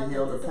talking they'll about be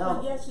held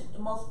accountable. Yes,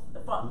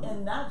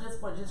 and not just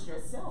for just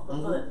yourself,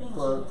 but for the things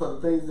for the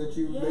things that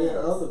you led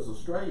others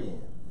astray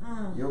in.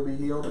 You'll be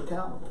held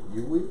accountable.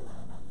 You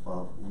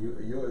will.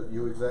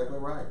 You're exactly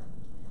right.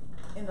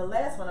 And the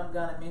last one I'm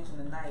gonna mention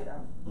tonight,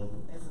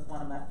 this is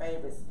one of my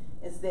favorites,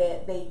 is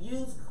that they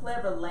use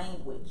clever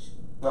language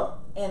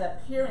and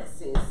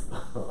appearances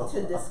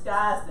to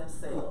disguise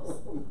themselves.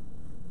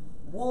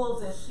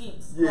 Wolves in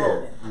sheep's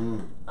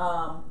clothing.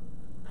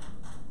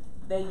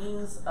 They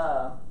use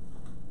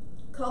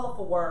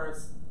colorful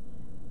words,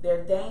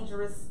 their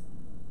dangerous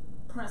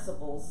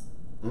principles,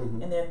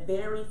 and their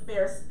very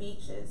fair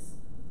speeches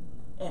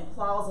and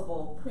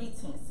plausible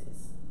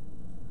pretenses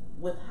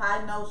with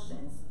high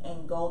notions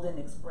and golden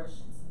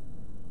expressions.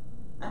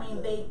 I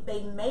mean,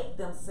 they make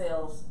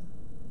themselves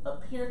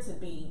appear to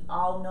be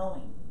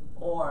all-knowing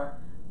or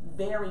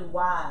very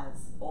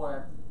wise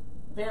or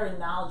very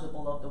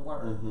knowledgeable of the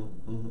word.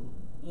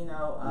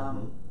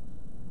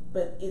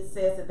 But it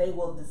says that they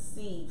will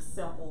deceive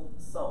simple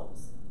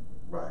souls.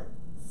 Right.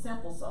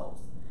 Simple souls.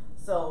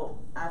 So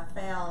I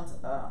found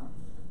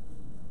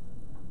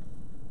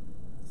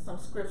some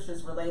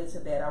scriptures related to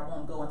that. I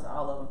won't go into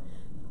all of them.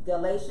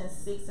 Galatians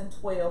 6 and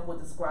 12 would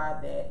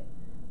describe that.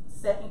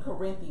 2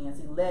 Corinthians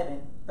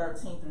 11,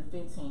 13 through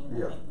 15.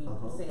 I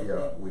think we said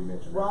that. We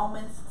mentioned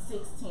Romans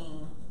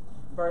 16,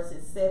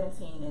 verses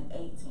 17 and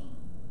 18.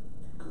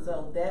 Good.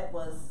 So that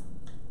was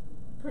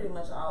pretty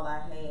much all I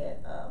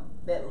had.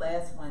 That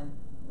last one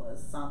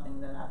was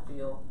something that I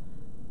feel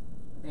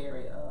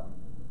very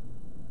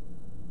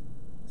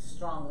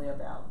strongly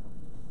about.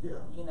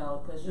 Yeah.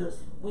 Because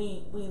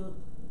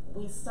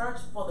we search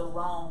for the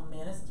wrong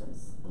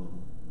ministers.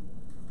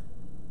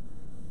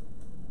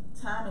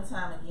 Time and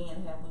time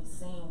again have we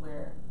seen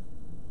where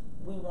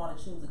we want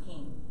to choose a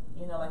king.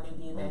 Like they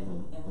did back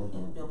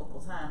in biblical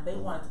time. They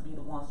wanted to be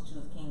the ones to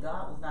choose a king.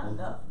 God was not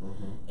enough.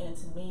 And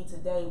to me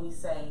today we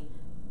say,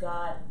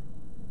 God,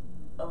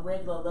 a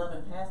regular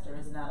loving pastor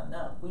is not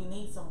enough. We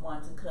need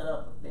someone to cut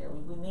up there.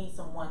 We need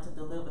someone to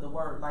deliver the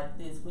word like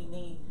this. We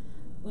need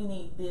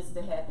this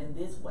to happen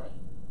this way.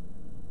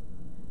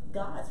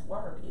 God's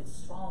word is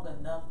strong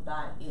enough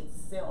by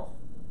itself.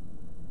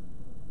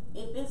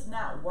 If it's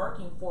not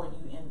working for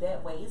you in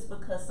that way, it's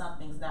because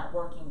something's not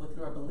working with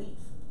your belief.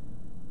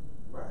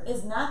 Right.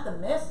 It's not the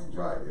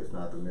messenger. Right. It's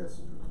not the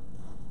messenger.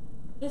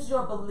 It's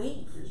your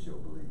belief. It's your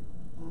belief.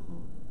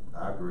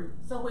 I agree.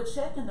 So we're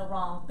checking the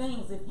wrong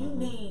things. If you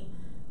need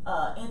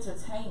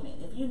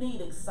entertainment, if you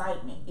need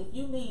excitement, if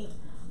you need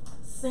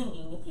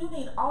singing, if you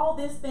need all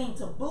this thing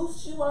to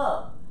boost you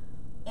up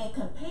and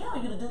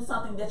compel you to do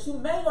something that you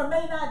may or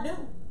may not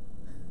do,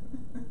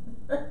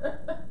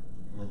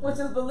 which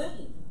is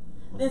believe,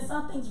 then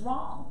something's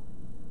wrong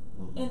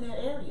in that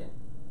area.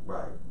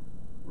 Right,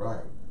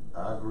 right.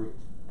 I agree.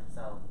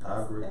 So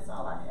I agree. That's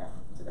all I have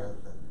today.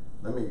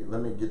 Let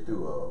me get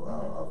through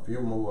a few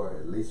more,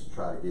 at least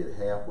try to get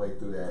halfway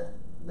through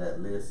that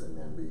list, and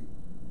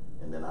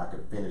then I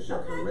can finish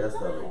up the rest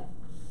of it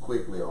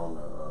quickly on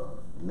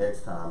the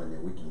next time, and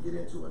then we can get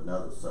into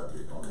another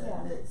subject on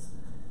that next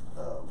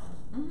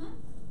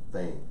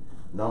thing.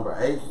 Number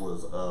 8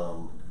 was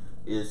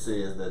it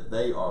says that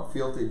they are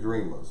filthy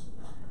dreamers,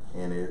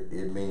 and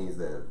it means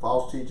that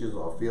false teachers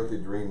are filthy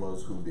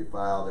dreamers who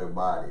defile their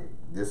body.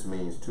 This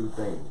means 2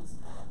 things.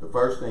 The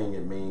first thing,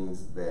 it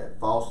means that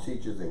false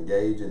teachers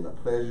engage in the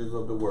pleasures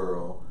of the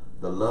world,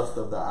 the lust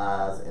of the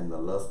eyes, and the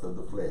lust of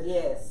the flesh.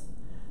 Yes.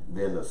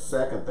 Then the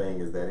second thing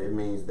is that it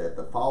means that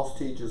the false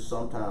teachers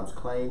sometimes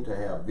claim to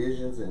have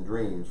visions and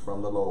dreams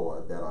from the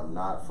Lord that are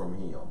not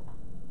from Him.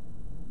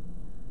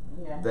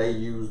 Yeah. They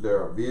use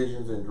their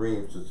visions and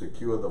dreams to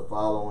secure the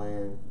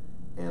following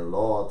and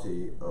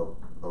loyalty of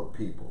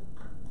people.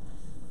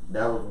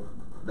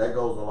 That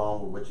goes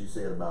along with what you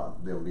said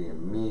about them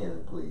being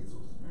men pleasers.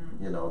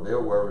 You know,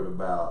 they're worried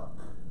about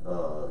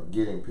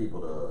getting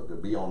people to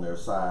be on their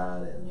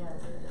side and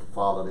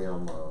follow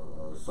them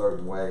a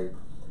certain way.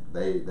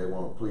 They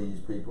want to please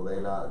people.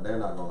 They're not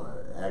going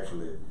to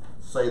actually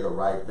say the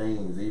right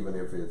things, even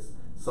if it's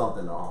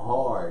something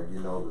hard,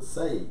 to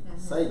say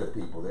to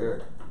people.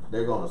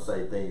 They're going to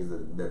say things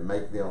that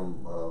make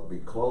them be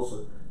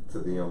closer to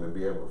them and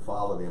be able to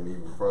follow them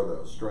even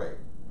further astray.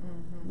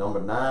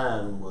 Number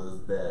 9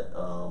 was that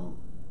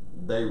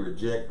they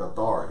reject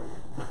authority.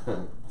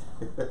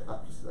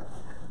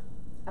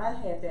 I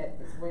had that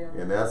as well.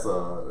 And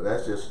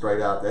that's just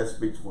straight out. That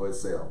speaks for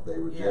itself. They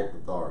reject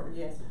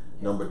authority. Yes.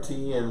 Number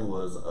 10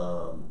 was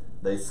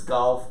they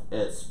scoff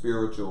at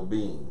spiritual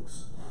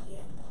beings,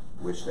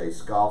 which they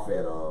scoff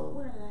at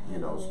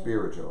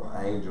spiritual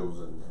angels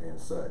and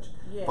such.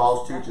 Yes,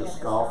 False teachers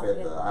scoff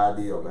at the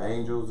idea of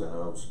angels and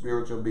of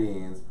spiritual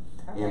beings,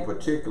 in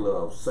particular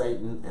of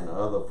Satan and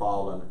other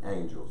fallen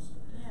angels.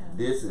 Yeah.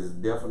 This is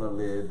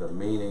definitely the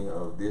meaning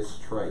of this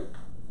trait.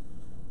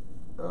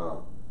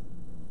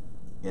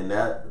 And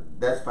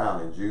that's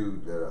found in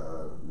Jude,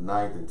 the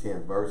 9th and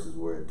 10th verses,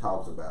 where it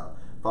talks about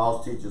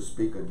false teachers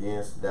speak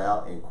against,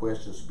 doubt, and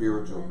question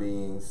spiritual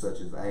beings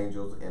such as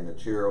angels and the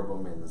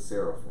cherubim and the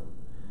seraphim.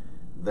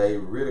 They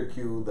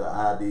ridicule the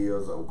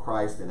ideas of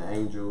Christ and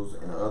angels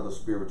and other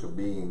spiritual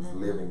beings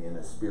living in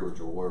a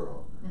spiritual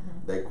world.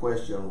 They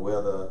question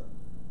whether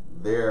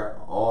there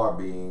are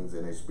beings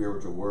in a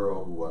spiritual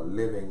world who are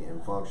living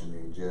and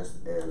functioning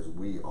just as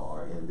we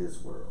are in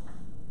this world.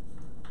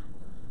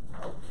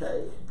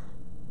 Okay.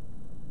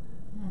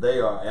 They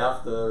are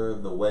after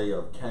the way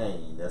of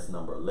Cain. That's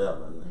number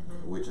 11,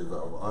 which is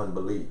of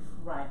unbelief.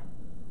 Right.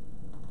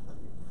 Let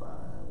me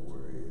find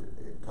where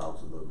it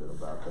talks a little bit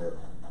about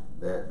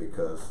that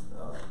because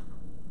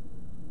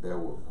there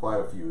were quite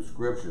a few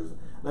scriptures.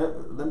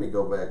 Let me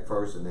go back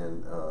first and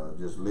then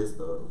just list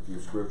a few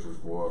scriptures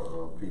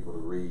for people to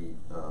read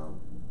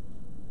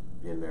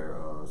in their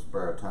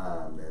spare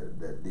time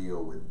that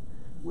deal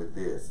with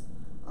this.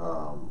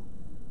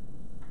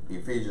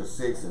 Ephesians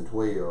 6 and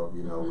 12,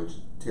 which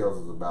tells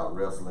us about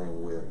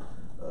wrestling with,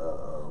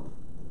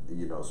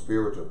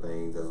 spiritual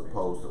things as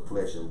opposed to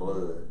flesh and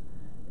blood.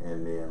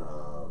 And then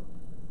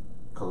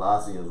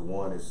Colossians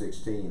 1 and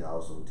 16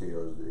 also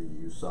tells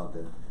you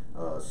something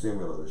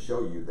similar to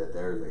show you that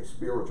there is a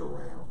spiritual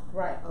realm.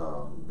 Right.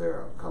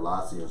 There,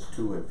 Colossians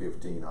 2 and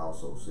 15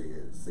 also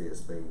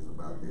says things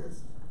about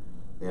this.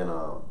 And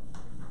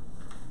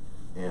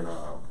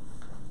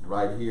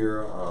right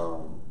here,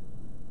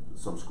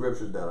 some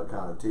scriptures that'll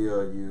kind of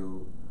tell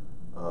you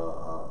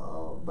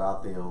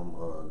about them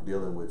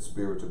dealing with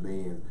spiritual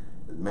beings.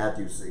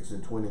 Matthew 6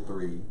 and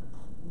 23,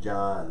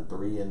 John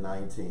 3 and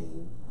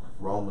 19,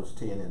 Romans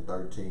 10 and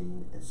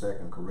 13, and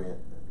 2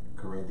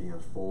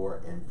 Corinthians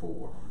 4 and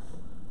 4.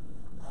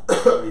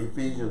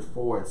 Ephesians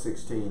 4 and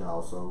 16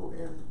 also,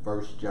 and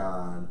 1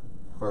 John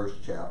 1st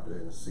chapter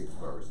and the 6th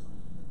verse,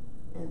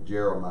 and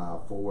Jeremiah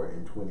 4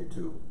 and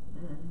 22.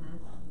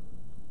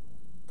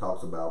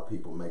 Talks about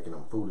people making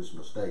a foolish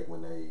mistake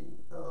when they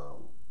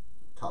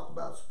talk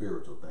about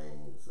spiritual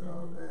things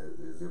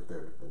as if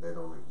they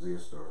don't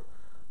exist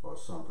or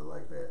something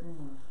like that.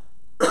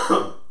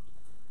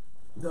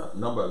 The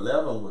number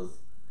 11 was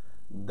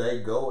they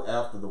go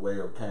after the way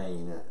of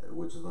Cain,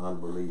 which is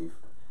unbelief.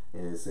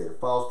 And it said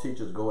false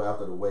teachers go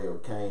after the way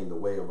of Cain, the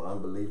way of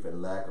unbelief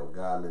and lack of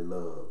godly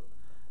love.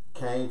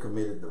 Cain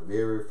committed the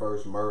very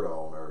first murder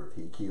on earth.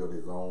 He killed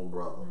his own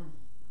brother.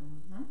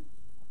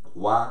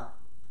 Why?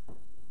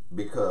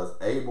 Because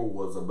Abel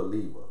was a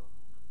believer.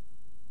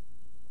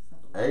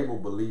 Abel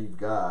believed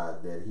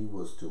God, that he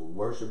was to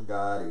worship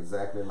God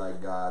exactly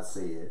like God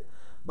said,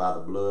 by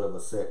the blood of a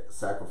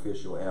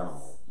sacrificial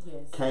animal.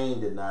 Yes. Cain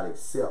did not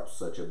accept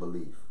such a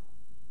belief.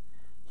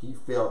 he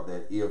felt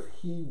that if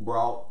he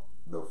brought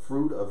the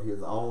fruit of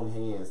his own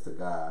hands to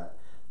God,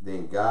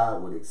 then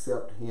God would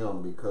accept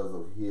him because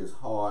of his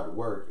hard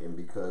work and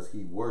because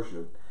he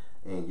worshiped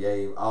and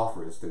gave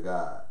offerings to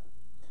God.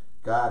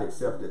 God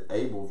accepted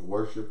Abel's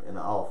worship and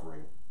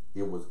offering.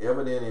 It was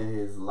evident in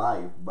his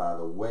life by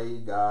the way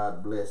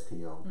God blessed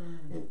him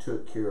and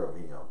took care of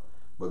him.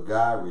 But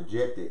God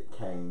rejected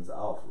Cain's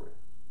offering.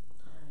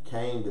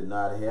 Cain did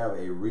not have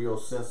a real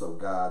sense of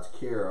God's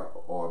care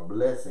or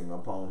blessing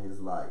upon his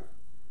life.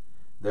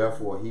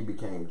 Therefore, he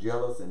became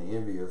jealous and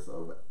envious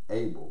of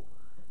Abel,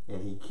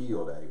 and he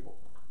killed Abel.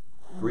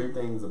 Three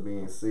things are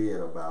being said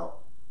about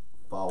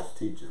false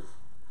teachers.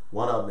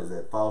 One of them is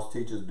that false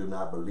teachers do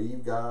not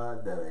believe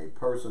God, that a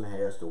person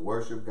has to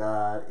worship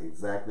God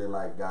exactly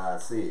like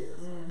God says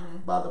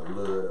by the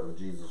blood of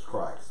Jesus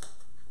Christ.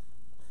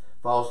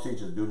 False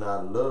teachers do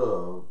not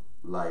love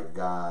like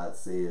God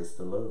says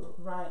to love.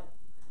 Right.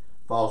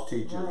 False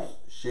teachers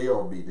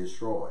shall be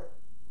destroyed.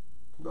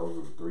 Those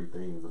are the three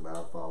things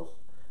about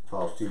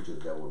false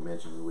teachers that were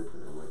mentioned with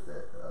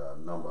that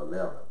number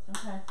 11.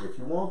 Okay. If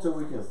you want to,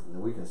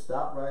 we can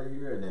stop right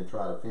here and then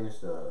try to finish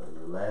the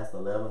last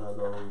 11 of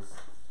those.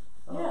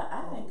 Yeah,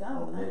 I think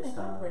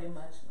I'm pretty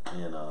much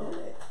and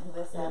good.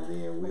 Let's and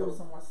then we'll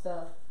some more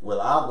stuff.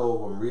 Well, I'll go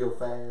over them real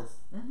fast.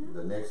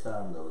 The next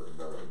time,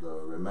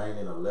 the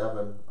remaining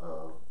 11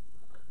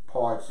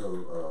 parts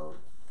of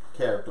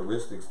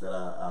characteristics that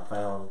I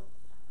found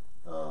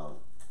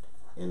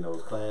in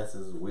those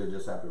classes, we'll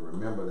just have to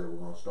remember that we're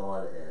going to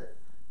start at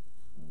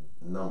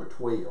number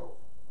 12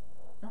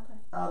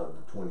 out of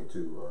the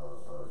 22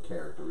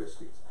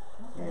 characteristics,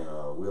 and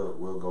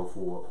we'll go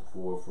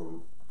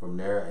forward from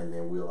there, and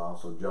then we'll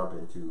also jump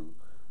into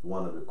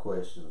one of the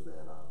questions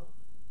that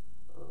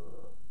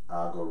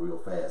I'll go real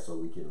fast so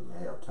we can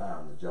have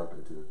time to jump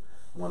into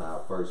one of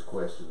our first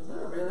questions You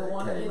that really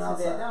want to came get to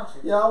outside. that,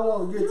 don't you? Yeah, I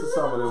want to get to You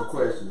some of really those want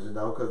questions,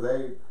 because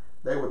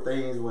they were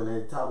things when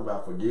they talk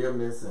about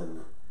forgiveness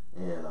and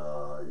then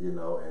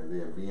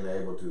being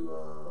able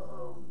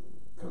to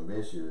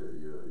convince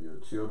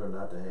your children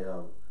not to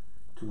have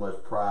too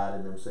much pride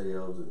in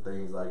themselves and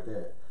things like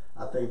that.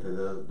 I think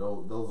that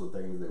those are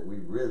things that we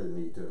really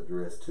need to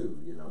address too,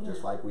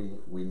 just like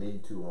we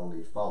need to on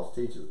these false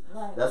teachers.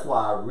 Right. That's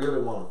why I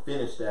really want to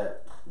finish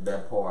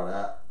that part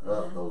out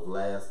of those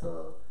last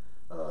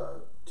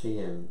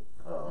 10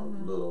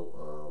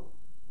 little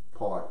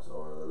parts,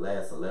 or the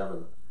last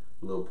 11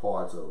 little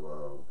parts of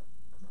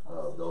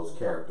those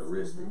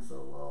characteristics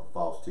of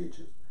false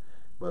teachers.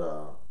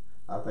 But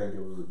I think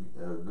it was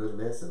a good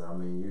lesson. I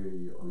mean,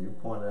 you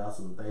pointed out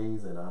some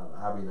things, and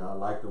I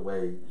like the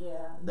way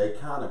they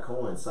kind of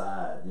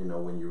coincide.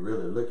 When you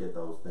really look at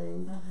those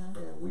things,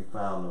 and we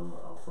found them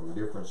from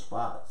different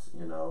spots.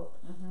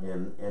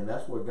 And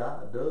that's what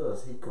God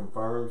does. He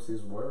confirms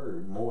His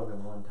word more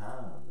than one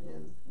time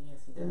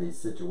in these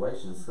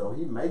situations. So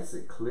He makes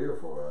it clear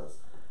for us.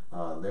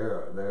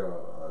 There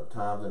are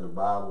times in the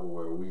Bible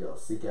where we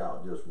seek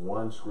out just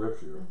one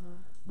scripture,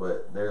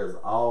 but there's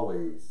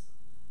always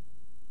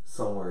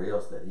somewhere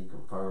else that He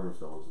confirms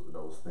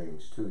those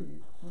things to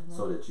you,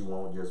 so that you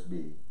won't just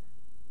be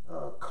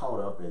caught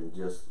up in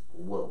just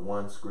what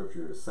one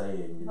scripture is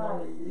saying.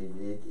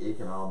 It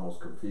can almost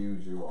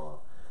confuse you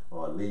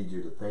or lead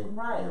you to think in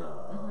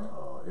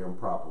a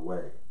improper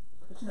way.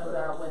 But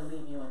God wouldn't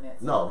leave you in that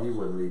situation. No, He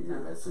wouldn't leave you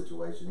in that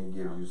situation. He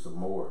gives you some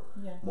more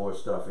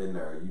stuff in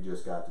there. You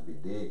just got to be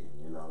digging.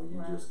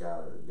 You just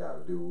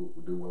gotta do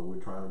what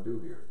we're trying to do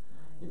here.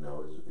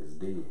 Is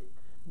dig.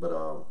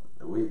 But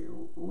we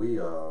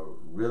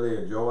really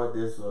enjoyed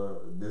this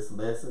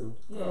lesson.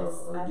 Yes,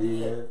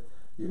 again.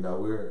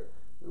 We're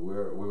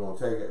gonna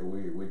take it.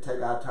 We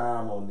take our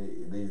time on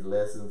these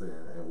lessons,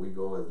 and we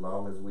go as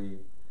long as we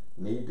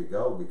need to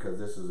go, because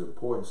this is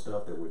important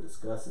stuff that we're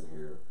discussing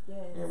here.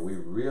 Yes. And we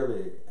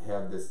really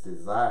have this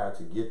desire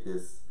to get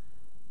this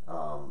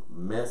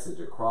message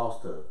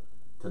across to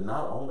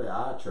not only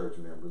our church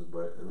members,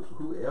 but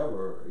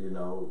whoever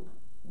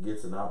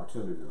gets an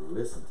opportunity to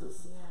listen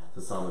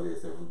to some of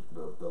this. And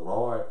the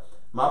Lord,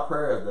 my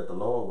prayer is that the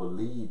Lord will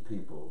lead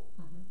people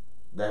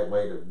that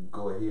way to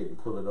go ahead and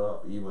pull it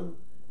up, even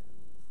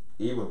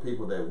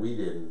people that we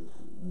didn't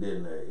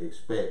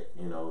expect,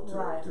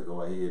 to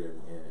go ahead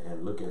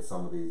and look at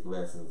some of these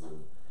lessons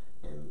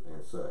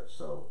and such.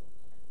 So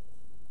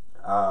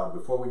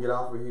before we get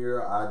off of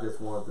here, I just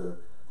wanted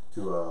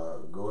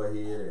to go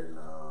ahead and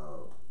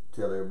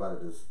tell everybody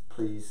to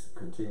please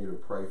continue to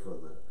pray for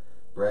the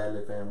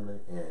Bradley family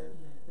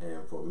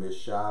and for Miss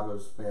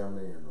Shaba's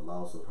family and the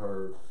loss of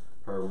her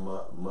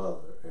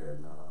mother,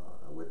 and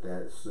with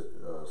that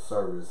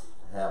service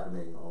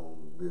happening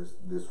on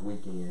this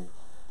weekend,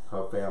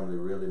 her family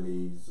really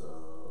needs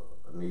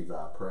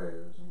our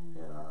prayers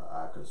and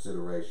our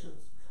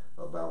considerations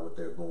about what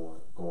they're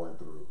going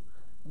through.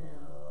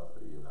 And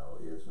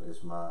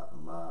it's my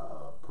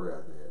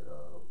prayer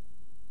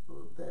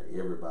that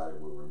everybody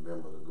will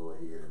remember to go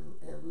ahead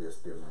and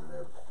list them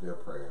in their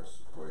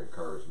prayers for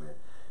encouragement.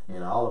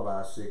 And all of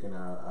our sick and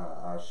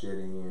our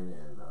shedding in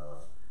and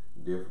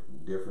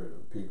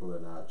different people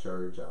in our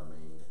church. I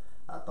mean,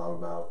 I thought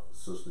about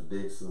Sister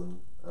Dixon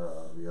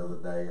the other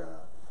day.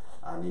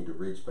 I need to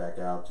reach back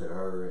out to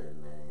her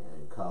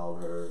and call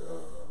her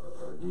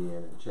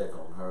again and check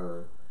on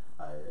her.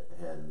 I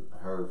hadn't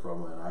heard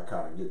from her, and I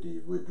kind of get the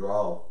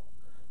withdrawal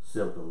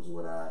symptoms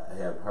when I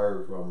haven't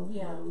heard from her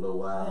in a little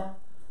while,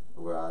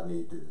 where I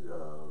need to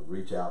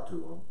reach out to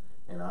them.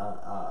 And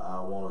I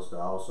want us to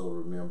also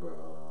remember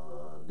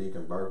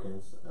Deacon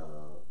Perkins.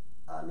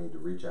 I need to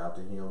reach out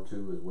to him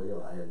too as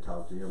well. I hadn't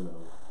talked to him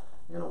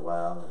in a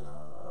while, and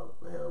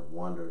I have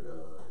wondered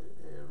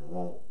and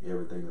want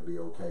everything to be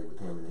okay with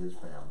him and his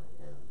family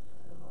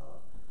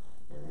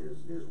and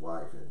his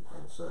wife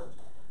and such.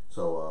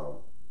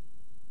 So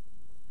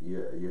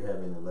you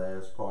have any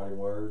last parting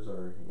words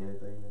or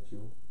anything that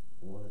you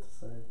wanted to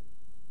say?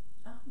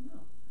 No.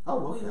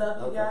 Oh, okay. We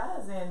love you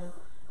guys, and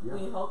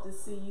we hope to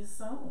see you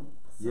soon.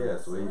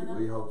 Yes,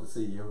 we hope to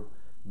see you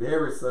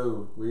very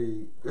soon.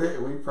 We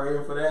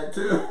praying for that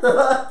too.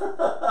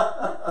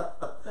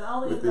 But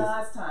only in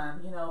God's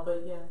time,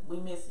 But yeah, we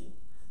miss you.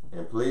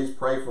 And please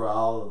pray for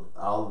all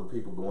of the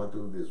people going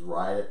through this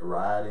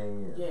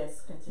rioting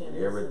and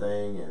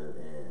everything, and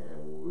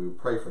we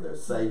pray for their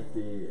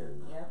safety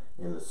and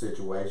in the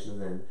situations,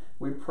 and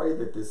we pray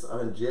that this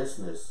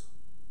unjustness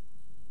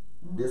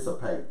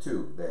dissipate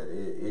too, that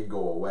it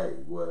go away.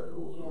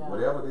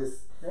 Whatever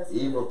this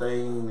evil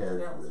thing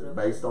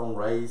based on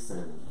race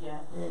and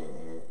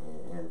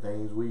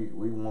things,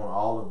 we want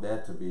all of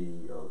that to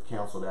be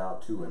canceled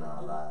out too in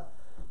our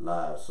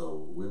lives.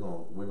 So we're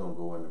gonna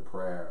go into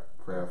prayer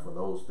for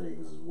those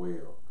things as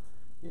well.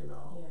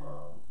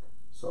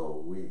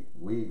 So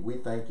we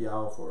thank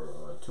y'all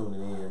for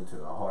tuning in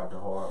to our Heart to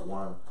Heart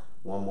one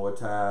more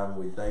time.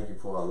 We thank you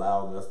for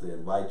allowing us to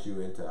invite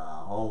you into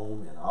our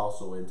home and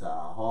also into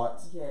our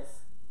hearts.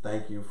 Yes.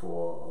 Thank you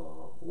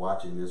for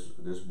watching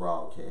this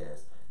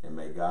broadcast, and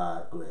may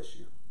God bless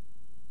you.